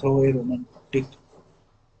arises through a romantic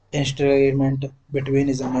estrangement between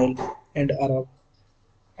Ismail and Arab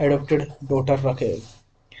adopted daughter Raquel,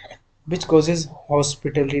 which causes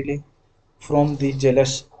hospitality from the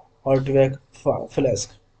jealous Ortweg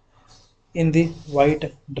Flask. In the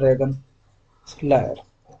White Dragon lair,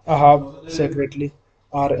 Ahab secretly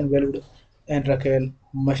are involved and Raquel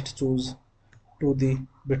must choose to the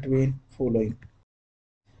between following.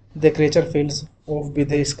 The creature fails off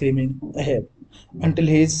with a screaming Ahab until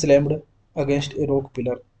he is slammed against a rock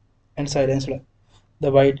pillar and silenced.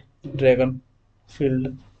 The white dragon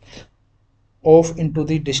filled off into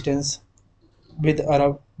the distance with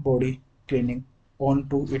Arab body clinging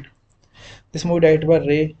onto it. This movie directed by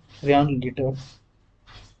Ryan Litter,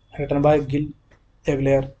 written by Gil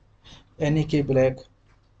Egler, Annie K. Black,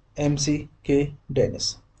 MC K.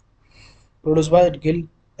 Dennis. Produced by Gil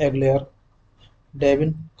Egler,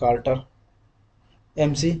 Devin Carter,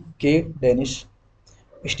 MC K. Dennis,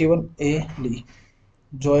 Stephen A. Lee,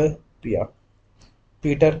 Joy Pia,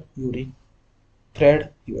 Peter Urey,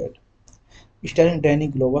 Fred Hewitt. Starring Danny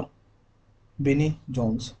Glover, Vinnie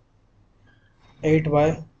Jones. Edited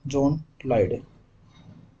by John Lydie.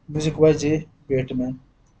 Music by J. Bateman.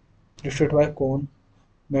 Distributed by Cone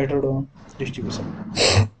Metrodon Distribution.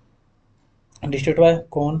 Distributed by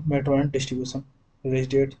Cone Metrodon Distribution. Release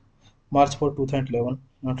date March 4, 2011.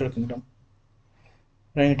 United Kingdom.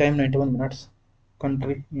 Running time 91 minutes.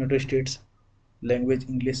 Country United States. Language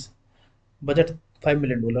English. Budget $5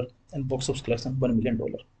 million and box office collection $1 million.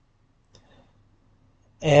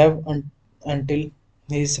 Ahab until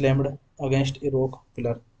he is slammed against a rock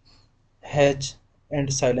pillar, has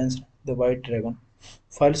and silenced the white dragon,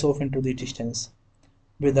 files off into the distance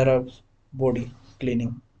with Arab's body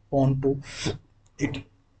clinging onto it.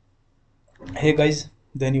 Hey guys,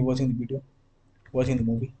 then you watching the video, watching the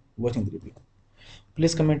movie, watching the review.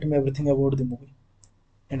 Please comment me everything about the movie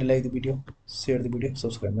and like the video, share the video,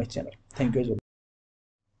 subscribe my channel. Thank you.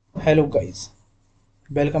 Hello guys,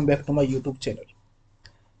 welcome back to my YouTube channel,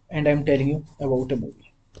 and I'm telling you about a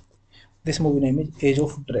movie. This movie name is Age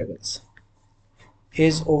of Dragons.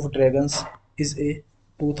 Age of Dragons is a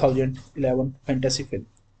 2011 fantasy film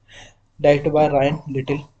directed by Ryan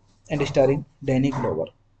Little and starring Danny Glover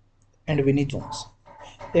and Vinnie Jones.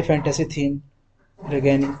 A fantasy theme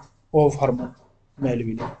regaining of Herman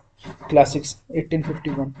Melville. Classics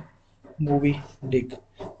 1851 movie Dig.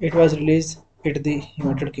 It was released at the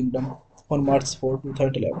United Kingdom on March 4,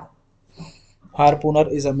 2011. Harpooner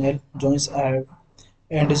is a male, joins Ahab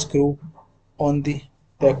and his crew on the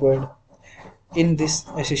backward. In this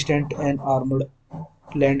assistant an armored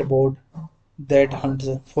land boat that hunts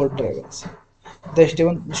for dragons. The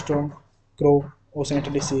Steven Storm Crow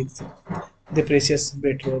essentially seeks the precious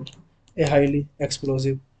betrayed, a highly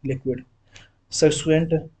explosive liquid,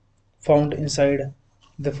 subsequent found inside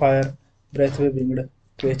the fire breathway winged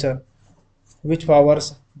creature, which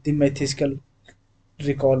powers the mythical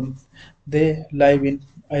recall. They live in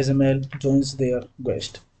Ismael joins their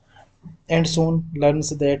quest, and soon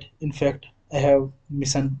learns that in fact I have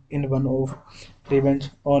mission in one of revenge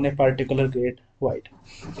on a particular great white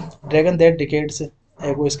dragon that decades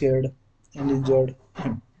ago scared and injured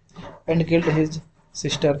him, and killed his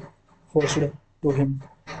sister, forced to him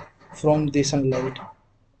from the sunlight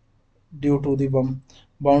due to the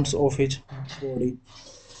bounce of his body.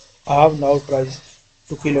 Ahab now tries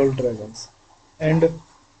to kill all dragons, and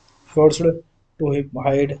forced to him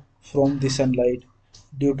hide from the sunlight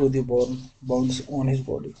due to the bounce on his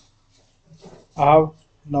body. Ahab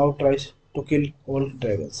now tries to kill all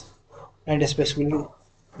dragons, and especially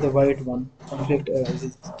the white one. Conflict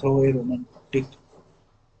arises through a romantic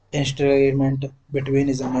estrangement between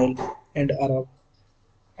Ismail and Arab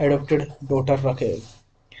adopted daughter Raquel,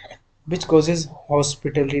 which causes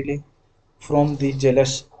hostility from the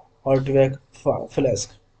jealous Ortweg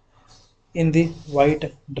Flask. In the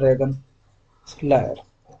White Dragon lair,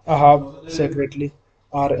 Ahab secretly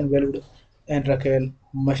are involved, and Raquel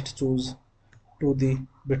must choose to the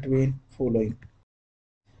between following.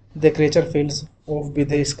 The creature fails off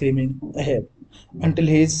with a screaming Ahab until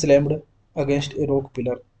he is slammed against a rock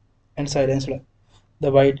pillar and silenced.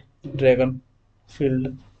 The white dragon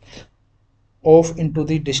filled off into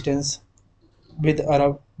the distance with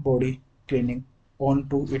Arab body clinging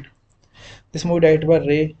onto it. This movie directed by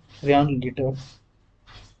Ryan Litter,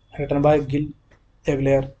 written by Gil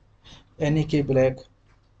Egler, Annie K. Black,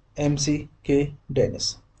 MC K.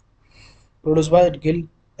 Dennis. Produced by Gil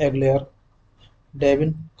Egler,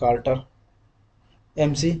 Devin Carter,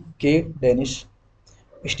 MC K. Dennis,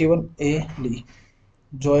 Stephen A. Lee,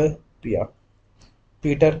 Joy Pia,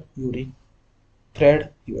 Peter Urey,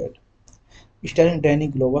 Fred Hewitt. Starring Danny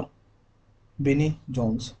Glover, Vinnie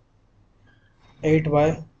Jones. Edited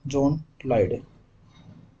by John Lydie.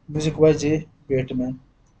 Music by J. Bateman.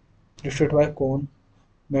 Distributed by Cone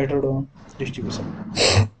Metrodon Distribution.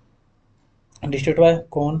 Distributed by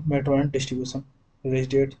Cone Metrodon Distribution. Release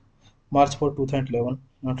date March 4, 2011.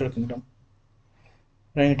 United Kingdom.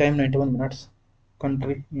 Running time 91 minutes.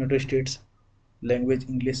 Country United States. Language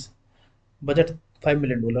English. Budget $5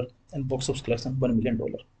 million and box office collection $1 million.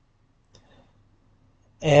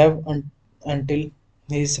 Ahab until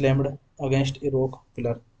he is slammed against a rock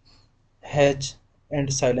pillar, has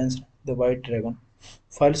and silenced the white dragon,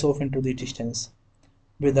 files off into the distance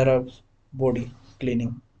with Arab's body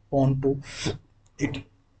clinging onto it.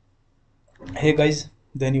 Hey guys,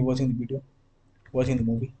 then you watching the video, watching the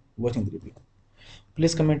movie, watching the review.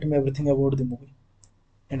 Please comment me everything about the movie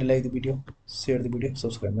and like the video, share the video,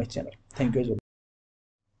 subscribe my channel. Thank you.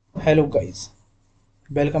 Hello guys,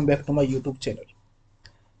 welcome back to my YouTube channel,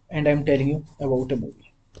 and I'm telling you about a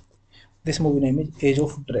movie. This movie name is Age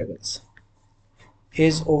of Dragons.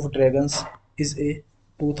 Age of Dragons is a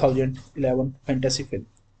 2011 fantasy film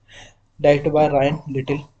directed by Ryan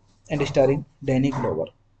Little and starring Danny Glover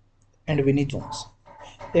and Vinnie Jones.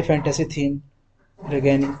 A fantasy theme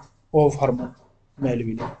regaining of Herman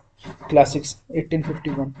Melville. Classics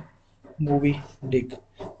 1851 movie Dig.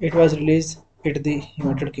 It was released at the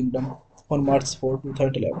United Kingdom on March 4,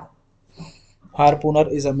 2011. Harpooner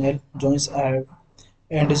is a male, joins Ahab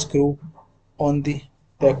and his crew on the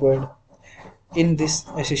backward. In this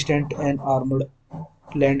assistant an armored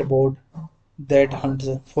land boat that hunts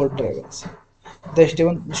for dragons. The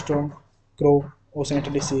Steven Storm Crow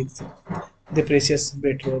occasionally seeks the precious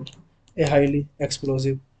betrayed, a highly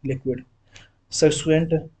explosive liquid,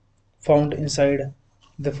 subsequent found inside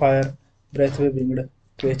the fire breathway winged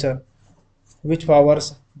creature, which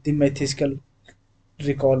powers the mythical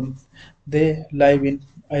recall. They live in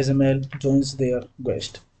Ismail joins their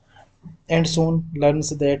quest and soon learns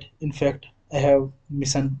that in fact I have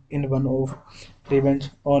mission in one of revenge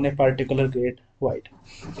on a particular great white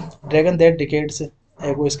dragon that decades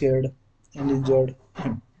ago scared and injured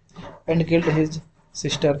him and killed his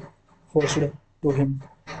sister, forced to him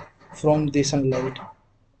from the sunlight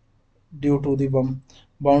due to the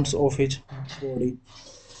bounce of his body.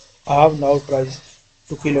 Ahab now tries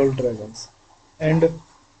to kill all dragons and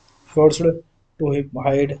forced to him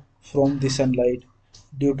hide from the sunlight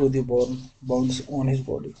due to the bounce on his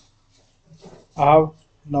body. Ahab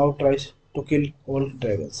now tries to kill all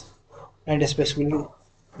dragons, and especially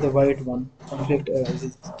the white one. Conflict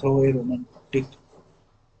arises through a romantic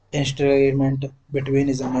estrangement between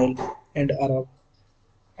Ismail and Arab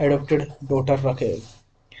adopted daughter Raquel,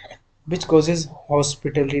 which causes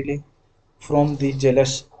hostility from the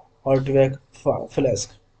jealous Ortweg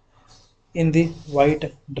Flask. In the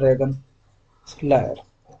White Dragon lair,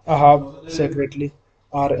 Ahab secretly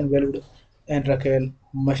are involved, and Raquel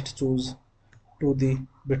must choose to the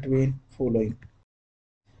between following.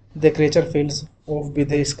 The creature fails off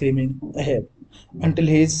with a screaming Ahab until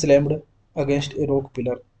he is slammed against a rock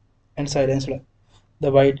pillar and silenced.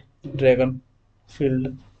 The white dragon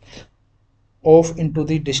filled off into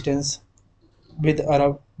the distance with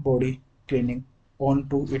Arab body cleaning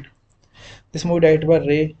onto it. This movie directed by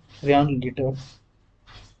Ryan Litter,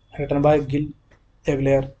 written by Gil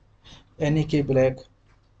Egler, Annie K. Black,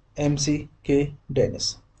 MC K.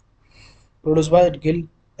 Dennis. Produced by Gil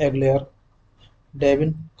Egler,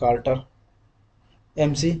 Devin Carter,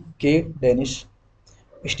 MC K. Danish,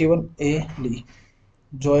 Stephen A. Lee,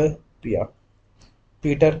 Joy Pia,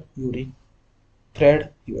 Peter Urey,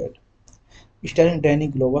 Fred Hewitt. Starring Danny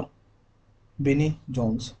Glover, Vinnie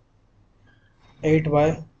Jones. Edited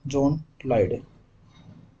by John Lydie.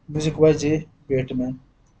 Music by J. Bateman.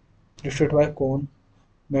 Distributed by Cone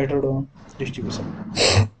Metrodon Distribution.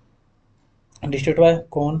 Distributed by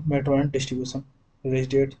Cone Metrodon Distribution. Release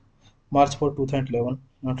date March 4, 2011.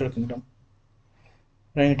 United Kingdom.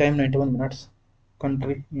 Running time 91 minutes.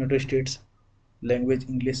 Country United States. Language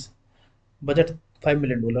English. Budget $5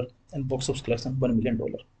 million and box office collection $1 million.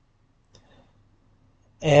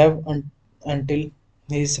 Ahab until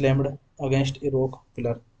he slammed against a rock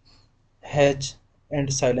pillar, hedged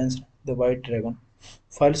and silenced the white dragon,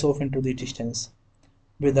 files off into the distance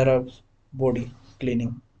with Arab's body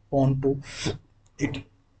clinging onto it.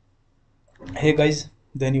 Hey guys,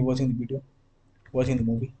 then you watching the video, watching the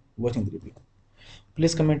movie, watching the review.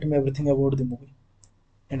 Please comment me everything about the movie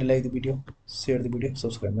and like the video, share the video,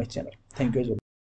 subscribe my channel. Thank you.